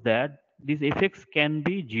allows is that these effects can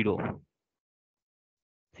be zero.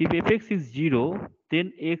 See, if fx is 0,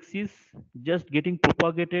 then x is just getting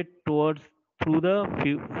propagated towards through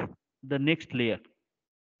the next layer.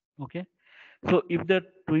 Okay. So if the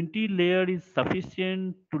 20 layer is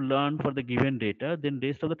sufficient to learn for the given data, then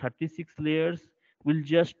rest of the 36 layers will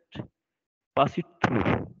just pass it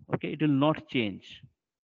through. Okay. It will not change.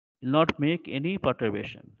 It will not make any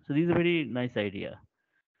perturbation. So this is a very nice idea.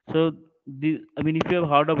 So I mean, if you have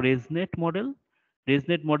heard of ResNet model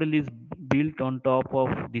is built on top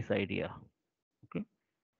of this idea. Okay.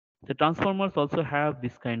 The transformers also have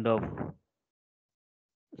this kind of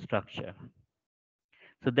structure.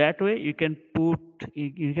 So that way you can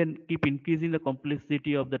keep increasing the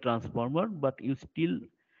complexity of the transformer, but you still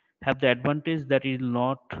have the advantage that it will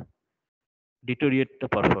not deteriorate the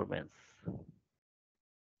performance.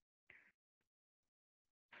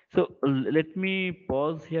 So let me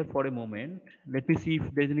pause here for a moment. Let me see if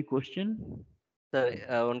there's any question. Sir,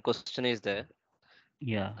 one question is there.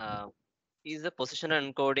 Yeah. Uh, is the position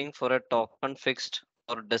encoding for a token fixed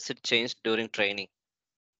or does it change during training?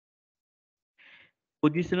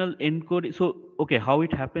 Positional encode. So okay, how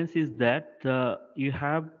it happens is that you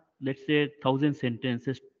have, let's say, 1,000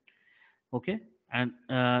 sentences. Okay. And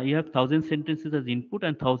you have 1,000 sentences as input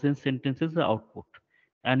and 1,000 sentences as output,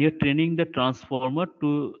 and you're training the transformer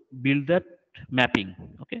to build that mapping.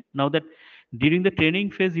 Okay. Now that during the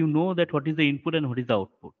training phase, you know that what is the input and what is the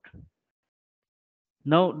output.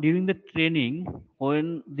 Now during the training,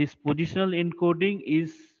 when this positional encoding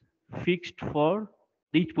is fixed for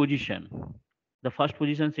each position, the first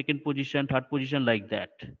position, second position, third position, like that,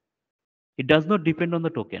 it does not depend on the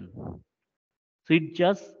token. So it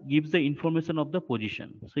just gives the information of the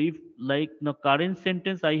position. So if, like, the current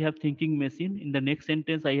sentence I have thinking machine, in the next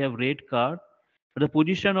sentence I have red car, but the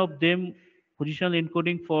position of them, positional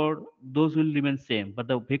encoding for those will remain same, but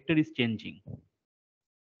the vector is changing.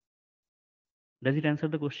 Does it answer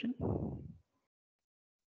the question?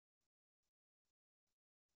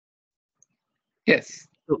 Yes.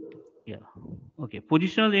 So yeah. Okay.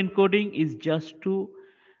 Positional encoding is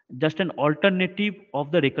just an alternative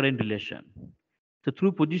of the recurrent relation. So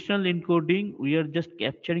through positional encoding, we are just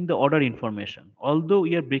capturing the order information. Although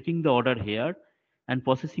we are breaking the order here and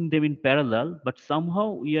processing them in parallel, but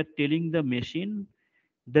somehow we are telling the machine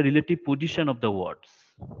the relative position of the words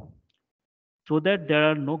so that there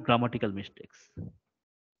are no grammatical mistakes.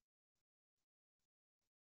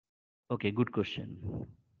 Okay, good question.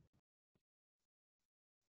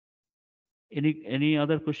 Any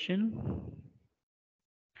other question?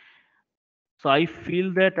 So I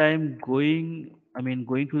feel that going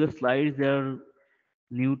through the slides, there are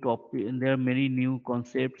new topic and there are many new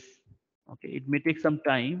concepts. Okay, it may take some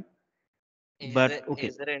time, but okay.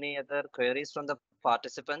 Is there any other queries from the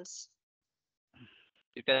participants?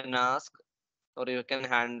 You can ask or you can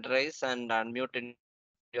hand raise and unmute in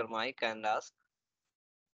your mic and ask.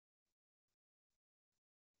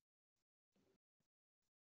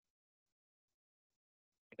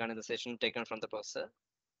 Regarding the session taken from the professor.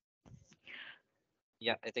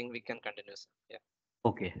 Yeah, I think we can continue, sir. Yeah.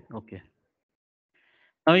 Okay.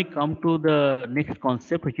 Now we come to the next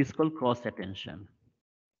concept, which is called cross attention.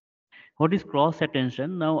 What is cross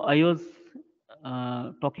attention? Now I was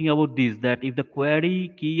talking about this, that if the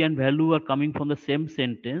query, key, and value are coming from the same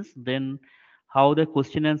sentence, then how the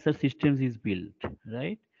question answer systems is built,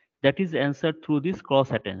 right? That is answered through this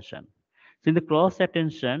cross attention. So in the cross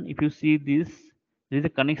attention, if you see this, there is a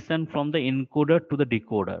connection from the encoder to the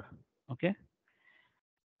decoder. Okay.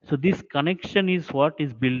 So this connection is what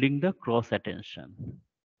is building the cross attention.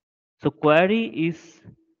 So query is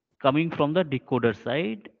coming from the decoder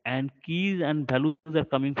side and keys and values are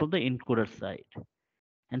coming from the encoder side.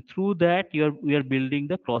 And through that we are building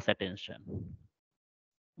the cross attention.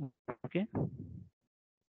 Okay.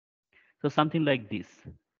 So something like this.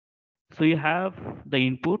 So you have the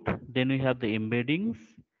input, then we have the embeddings,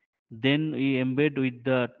 then we embed with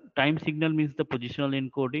the time signal means the positional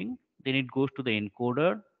encoding, then it goes to the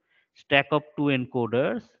encoder, stack up two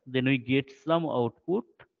encoders, then we get some output,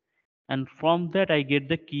 and from that I get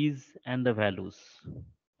the keys and the values.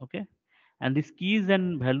 Okay. And these keys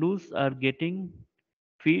and values are getting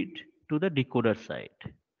feed to the decoder side,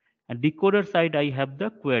 and decoder side I have the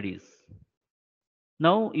queries.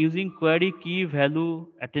 Now using query key value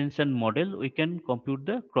attention model, we can compute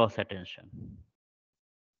the cross attention.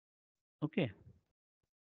 Okay.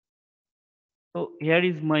 So here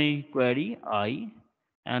is my query I,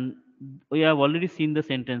 and we have already seen the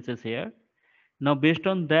sentences here. Now based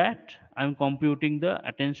on that, I'm computing the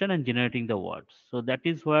attention and generating the words. So that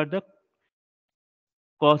is where the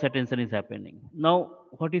cross attention is happening. Now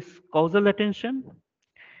what is causal attention?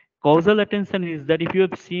 Causal attention is that if you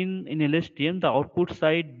have seen in LSTM, the output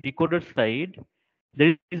side, decoder side,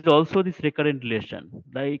 there is also this recurrent relation.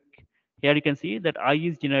 Like here you can see that I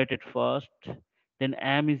is generated first, then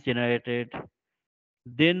am is generated,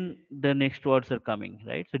 then the next words are coming,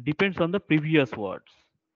 right? So it depends on the previous words.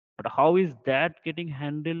 But how is that getting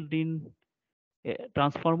handled in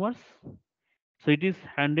transformers? So it is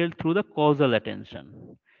handled through the causal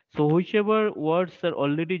attention. So whichever words are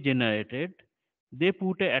already generated, they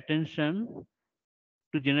put a attention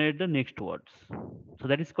to generate the next words. So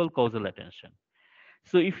that is called causal attention.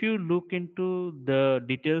 So if you look into the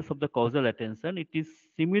details of the causal attention, it is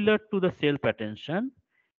similar to the self attention,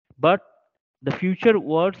 but the future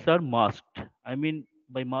words are masked. I mean,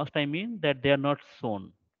 by masked, I mean that they are not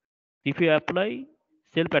shown. If you apply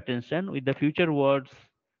self attention with the future words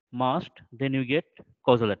masked, then you get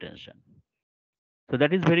causal attention. So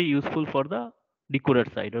that is very useful for the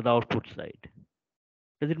decoder side or the output side.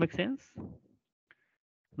 Does it make sense?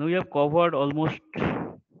 Now we have covered almost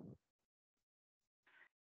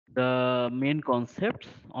the main concepts.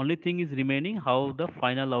 Only thing is remaining how the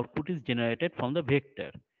final output is generated from the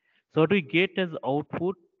vector. So what we get as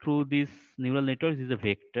output through this neural networks is a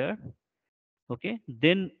vector. Okay,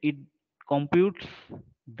 then it computes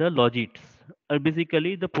the logits, or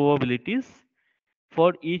basically the probabilities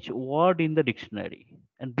for each word in the dictionary.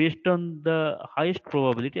 And based on the highest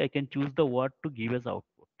probability, I can choose the word to give as output.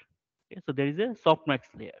 Okay, so there is a softmax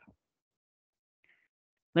layer.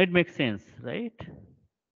 Now it makes sense, right?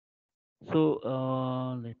 So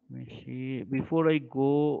let me see. Before I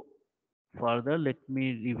go further, let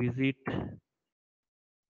me revisit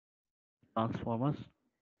transformers.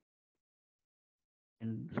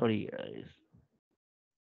 And sorry,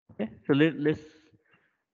 okay. So let's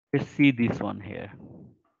see this one here.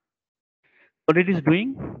 What it is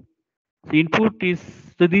doing? So input is,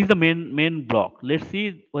 so this is the main block. Let's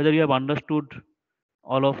see whether you have understood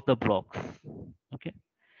all of the blocks. Okay.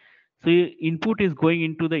 So input is going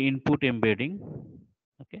into the input embedding.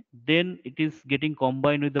 Okay. Then it is getting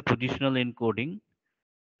combined with the positional encoding.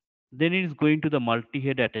 Then it is going to the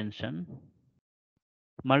multi-head attention.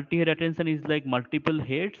 Multi-head attention is like multiple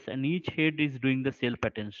heads, and each head is doing the self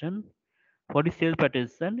attention. What is self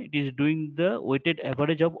attention? It is doing the weighted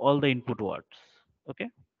average of all the input words. Okay.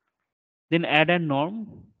 Then add and norm.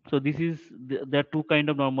 So this is there are two kind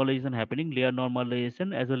of normalization happening: layer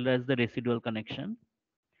normalization as well as the residual connection.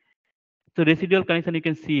 So residual connection you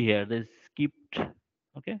can see here. The skipped.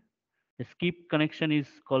 Okay. The skip connection is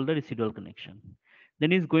called the residual connection.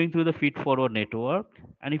 Then is going through the feed forward network,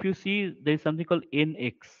 and if you see there is something called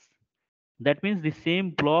NX. That means the same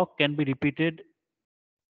block can be repeated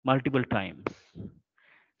multiple times.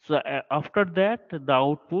 So after that, the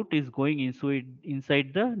output is going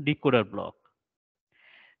inside the decoder block.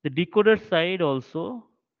 The decoder side also,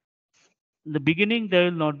 in the beginning there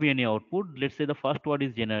will not be any output. Let's say the first word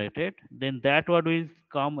is generated, then that word will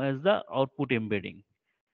come as the output embedding,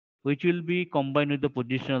 which will be combined with the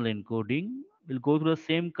positional encoding. Will go through the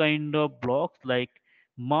same kind of blocks like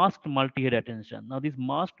masked multi-head attention. Now this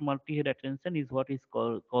masked multi-head attention is what is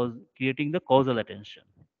called creating the causal attention.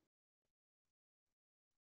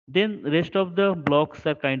 Then rest of the blocks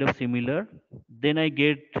are kind of similar. Then I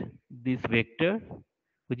get this vector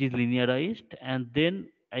which is linearized, and then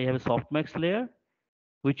I have a softmax layer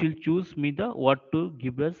which will choose me the what to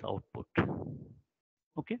give as output.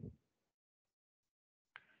 Okay.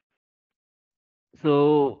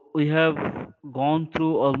 So we have gone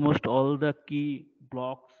through almost all the key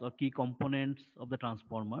blocks or key components of the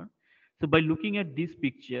transformer. So by looking at this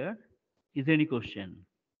picture, is there any question?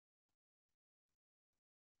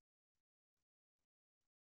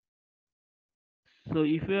 So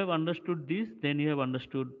if you have understood this, then you have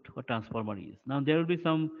understood what transformer is. Now there will be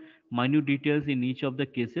some minute details in each of the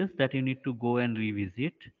cases that you need to go and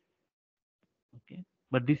revisit. Okay.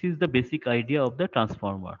 But this is the basic idea of the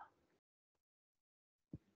transformer.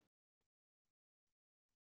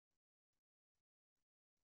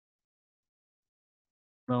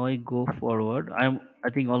 Now I go forward. I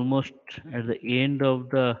think almost at the end of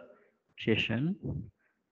the session.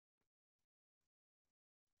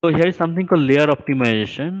 So here is something called layer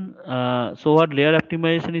optimization. So what layer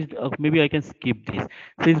optimization is? Maybe I can skip this.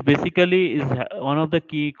 So it's basically is one of the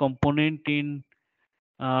key component in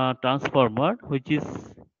transformer, which is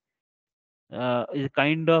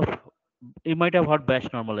kind of, you might have heard batch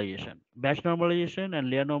normalization. Batch normalization and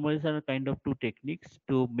layer normalization are kind of two techniques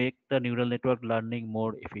to make the neural network learning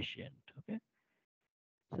more efficient. Okay,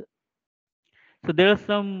 so, so there are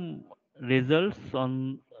some results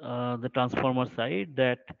on the transformer side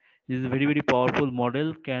that this very powerful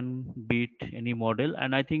model can beat any model,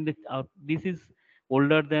 and I think that this is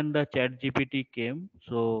older than the Chat GPT came.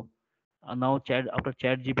 So now Chat after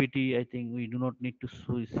Chat GPT, I think we do not need to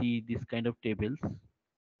see this kind of tables.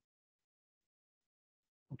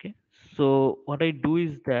 Okay, so what I do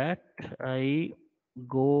is that I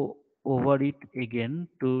go over it again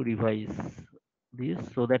to revise this,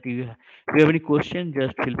 so that if you have any question,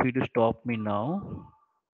 just feel free to stop me now.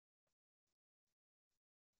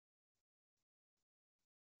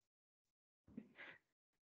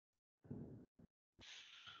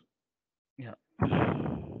 Yeah.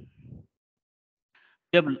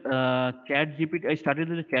 Yeah, Chat GPT. I started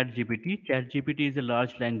with the Chat GPT. Chat GPT is a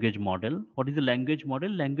large language model. What is a language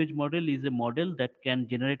model? Language model is a model that can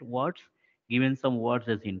generate words given some words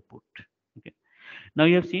as input. Okay. Now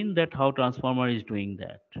you have seen that how Transformer is doing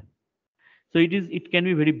that. So it can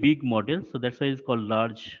be very big model. So that's why it's called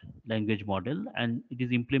large language model, and it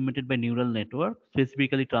is implemented by neural network,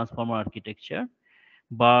 specifically Transformer architecture.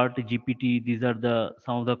 BART, GPT, these are the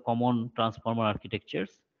some of the common Transformer architectures.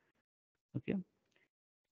 Okay,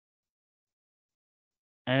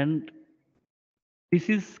 and this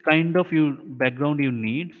is kind of your background you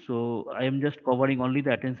need. So I am just covering only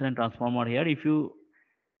the attention and Transformer here. If you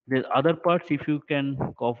the other parts, if you can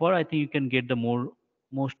cover, I think you can get the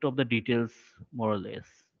most of the details more or less.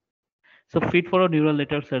 So feed-forward neural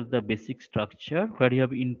networks are the basic structure where you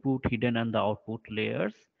have input, hidden, and the output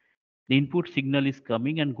layers. The input signal is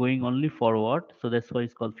coming and going only forward, so that's why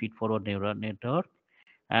it's called feed-forward neural network.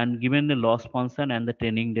 And given the loss function and the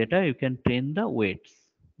training data, you can train the weights,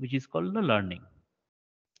 which is called the learning.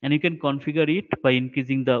 And you can configure it by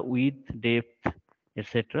increasing the width, depth,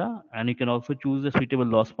 etc. And you can also choose a suitable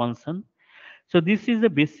loss function. So this is the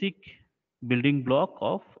basic building block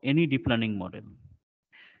of any deep learning model.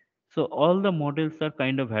 So all the models are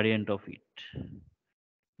kind of variant of it,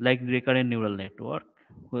 like recurrent neural network,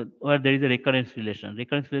 where there is a recurrence relation.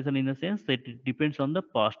 Recurrence relation in the sense that it depends on the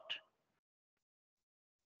past.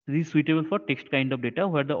 This is suitable for text kind of data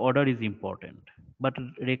where the order is important. But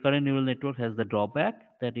recurrent neural network has the drawback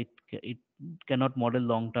that it cannot model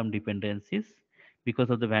long-term dependencies because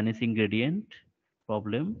of the vanishing gradient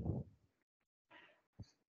problem.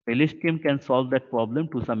 LSTM can solve that problem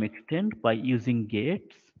to some extent by using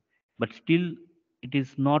gates, but still it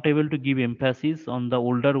is not able to give emphasis on the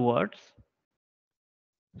older words.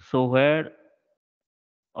 So where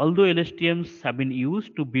although LSTMs have been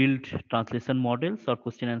used to build translation models or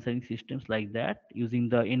question answering systems like that using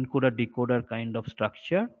the encoder decoder kind of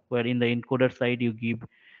structure, where in the encoder side you give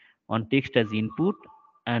one text as input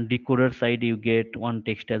and decoder side you get one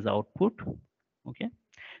text as output. Okay,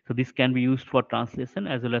 so this can be used for translation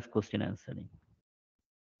as well as question answering.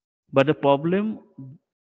 But the problem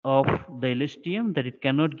of the LSTM that it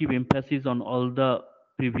cannot give emphasis on all the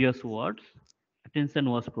previous words. Attention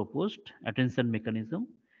was proposed, attention mechanism.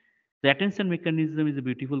 The attention mechanism is a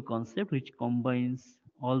beautiful concept which combines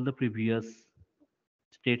all the previous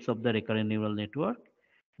states of the recurrent neural network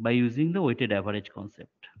by using the weighted average concept.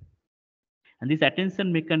 And this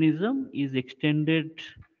attention mechanism is extended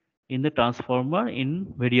in the transformer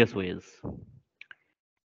in various ways.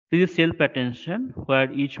 This is self attention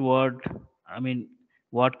where each word, I mean,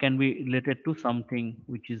 word can be related to something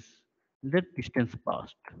which is the distance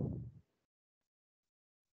passed.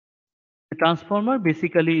 The transformer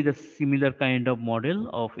basically is a similar kind of model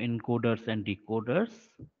of encoders and decoders.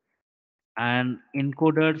 And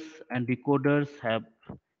encoders and decoders have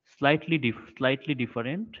slightly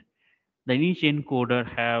different. Then each encoder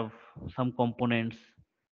have some components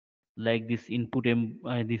like this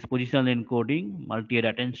this positional encoding, multi-add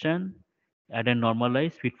attention, add and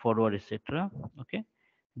normalize, feed forward, etc. Okay.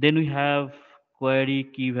 Then we have query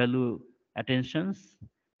key value attentions,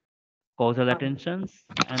 causal attentions,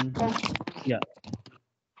 and yeah.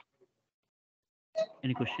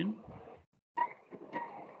 Any question?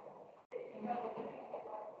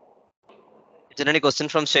 Is there any question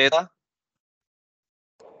from Shweta?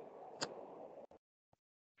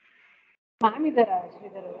 Ma'am ಇದಾರಾ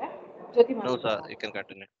Sridhar ಅವರೇ? ಜ್ಯೋತಿ ma'am No, sir. ಇದಾರಾ? You can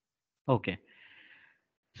continue. Okay.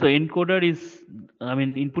 So encoder is, I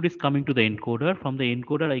mean, input is coming to the encoder. From the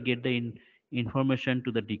encoder, I get the information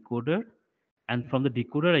to the decoder, and from the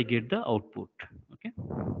decoder, I get the output. Okay.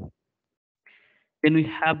 Then we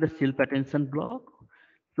have the self attention block.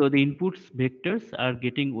 So the inputs vectors are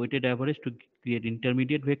getting weighted average to create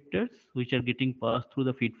intermediate vectors, which are getting passed through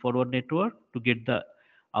the feed-forward network to get the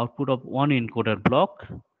output of one encoder block.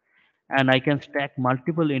 And I can stack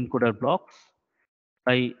multiple encoder blocks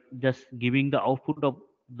by just giving the output of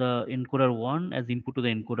the encoder 1 as input to the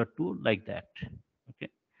encoder 2, like that. Okay.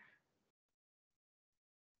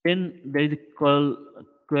 Then there is a called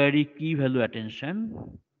query key value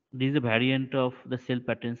attention. This is a variant of the self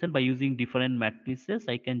attention. By using different matrices,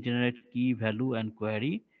 I can generate key value and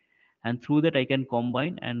query, and through that I can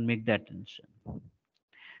combine and make the attention.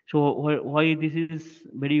 So why this is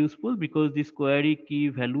very useful? Because these query key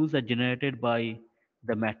values are generated by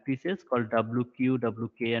the matrices called WQ,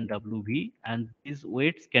 WK, and WV, and these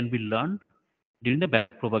weights can be learned during the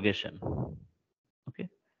backpropagation. Okay.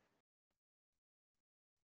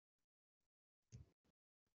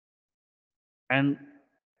 And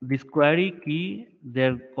this query key,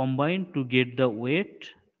 they're combined to get the weight,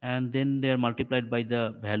 and then they're multiplied by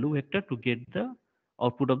the value vector to get the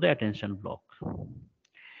output of the attention block.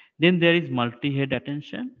 Then there is multi-head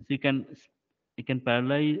attention. So you can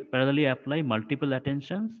parallelly apply multiple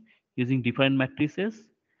attentions using different matrices,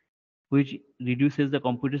 which reduces the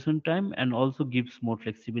computation time and also gives more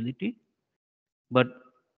flexibility. But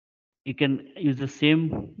you can use the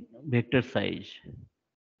same vector size,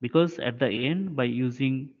 because at the end, by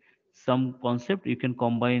using some concept, you can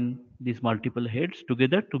combine these multiple heads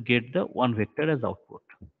together to get the one vector as output.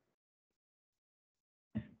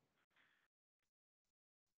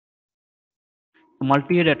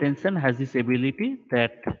 Multi-head attention has this ability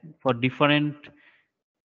that for different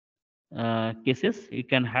cases, you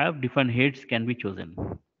can have different heads can be chosen.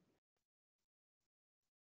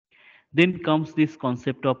 Then comes this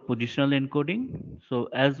concept of positional encoding. So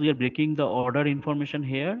as we are breaking the order information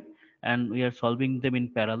here and we are solving them in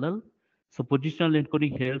parallel, so positional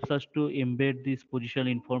encoding helps us to embed this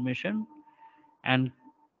positional information, and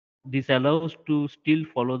this allows to still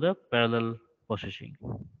follow the parallel processing.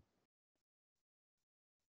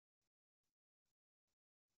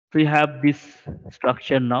 So you have this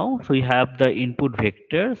structure now. So you have the input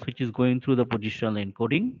vectors, which is going through the positional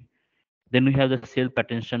encoding. Then we have the self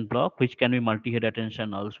attention block, which can be multi-head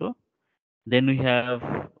attention also. Then we have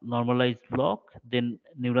normalized block, then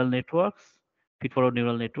neural networks, feed-forward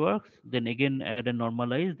neural networks, then again add a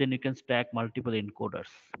normalized, then you can stack multiple encoders.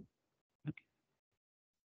 Okay.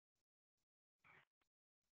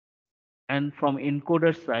 And from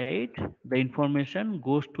encoder side, the information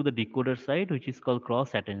goes to the decoder side, which is called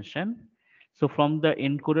cross attention. So from the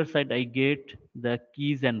encoder side, I get the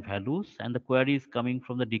keys and values, and the query is coming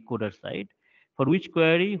from the decoder side. For which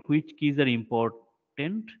query, which keys are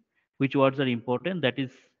important, which words are important, that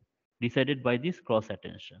is decided by this cross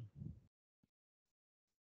attention.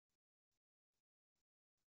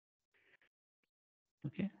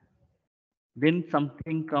 Okay. Then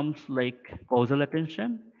something comes like causal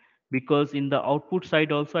attention, because in the output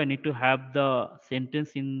side also I need to have the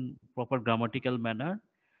sentence in proper grammatical manner.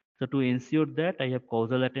 So to ensure that, I have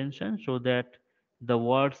causal attention so that the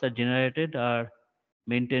words are generated are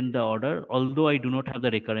maintain the order, although I do not have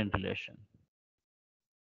the recurrent relation.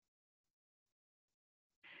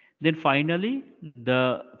 Then finally,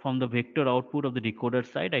 from the vector output of the decoder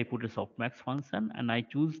side, I put a softmax function and I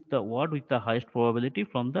choose the word with the highest probability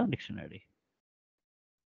from the dictionary.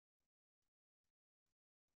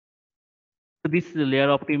 So this layer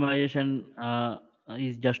optimization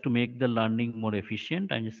is just to make the learning more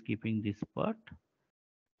efficient. I'm just skipping this part.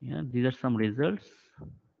 Yeah, these are some results.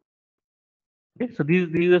 Okay, so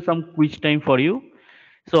these are some quiz time for you.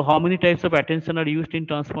 So how many types of attention are used in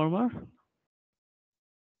transformer?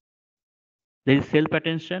 There is self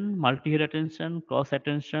attention, multi-head attention, cross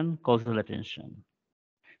attention, causal attention.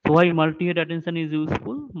 So why multi-head attention is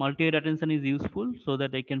useful? Multi-head attention is useful so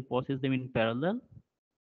that I can process them in parallel.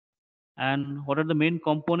 And what are the main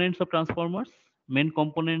components of transformers? Main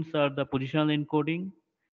components are the positional encoding,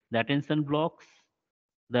 the attention blocks,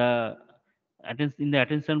 the in the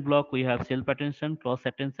attention block we have self attention, cross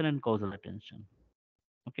attention, and causal attention.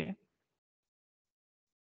 Okay,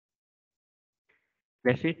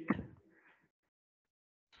 that's it.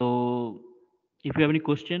 So if you have any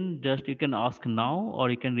question, just you can ask now or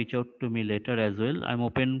you can reach out to me later as well. I'm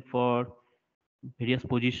open for various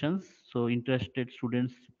positions. So interested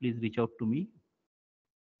students, please reach out to me.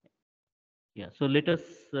 Yeah. So let us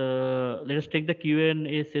take the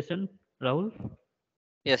Q&A session, Rahul.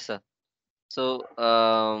 Yes, sir. So,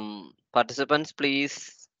 participants,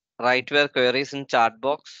 please write your queries in chat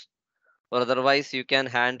box, or otherwise you can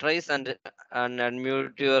hand raise and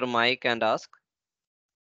unmute your mic and ask.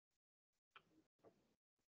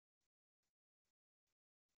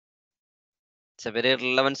 It's a very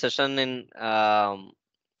relevant session in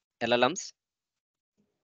LLMs.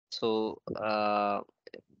 So,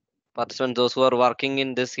 participants, those who are working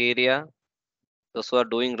in this area, those who are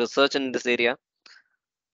doing research in this area,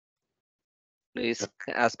 please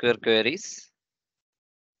ask your queries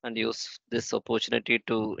and use this opportunity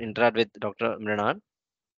to interact with Dr. Mrinal.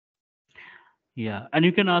 Yeah, and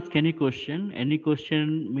you can ask any question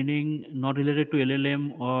meaning not related to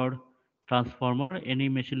LLM or transformer, any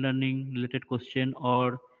machine learning related question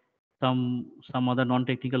or some other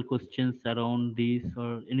non-technical questions around this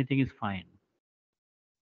or anything is fine.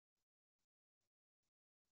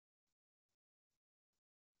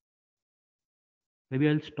 Maybe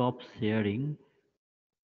I'll stop sharing.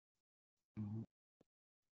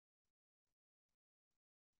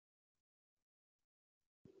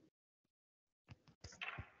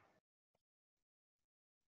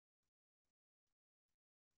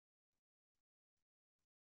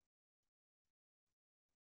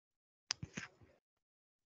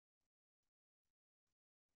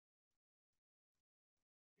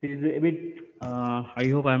 It's a bit, I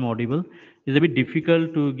hope I'm audible. It's a bit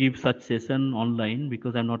difficult to give such session online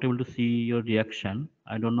because I'm not able to see your reaction.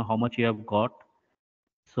 I don't know how much you have got.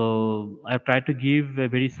 So I've tried to give a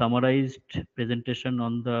very summarized presentation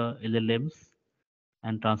on the LLMs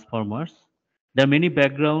and transformers. There are many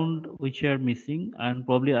background which are missing, and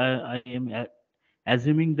probably I am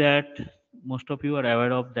assuming that most of you are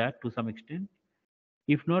aware of that to some extent.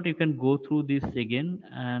 If not, you can go through this again,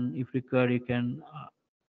 and if required, you can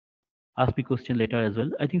ask me question later as well.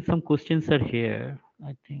 I think some questions are here.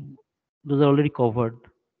 I think those are already covered.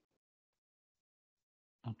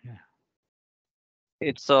 Okay.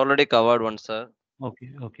 It's already covered one, sir.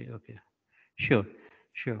 Okay. Sure,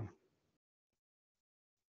 sure.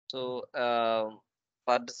 So,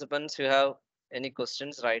 participants, you have any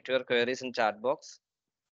questions, write your queries in chat box.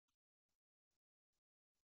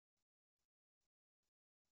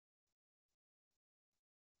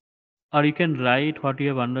 Or you can write what you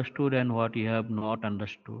have understood and what you have not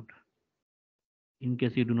understood in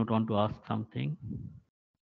case you do not want to ask something.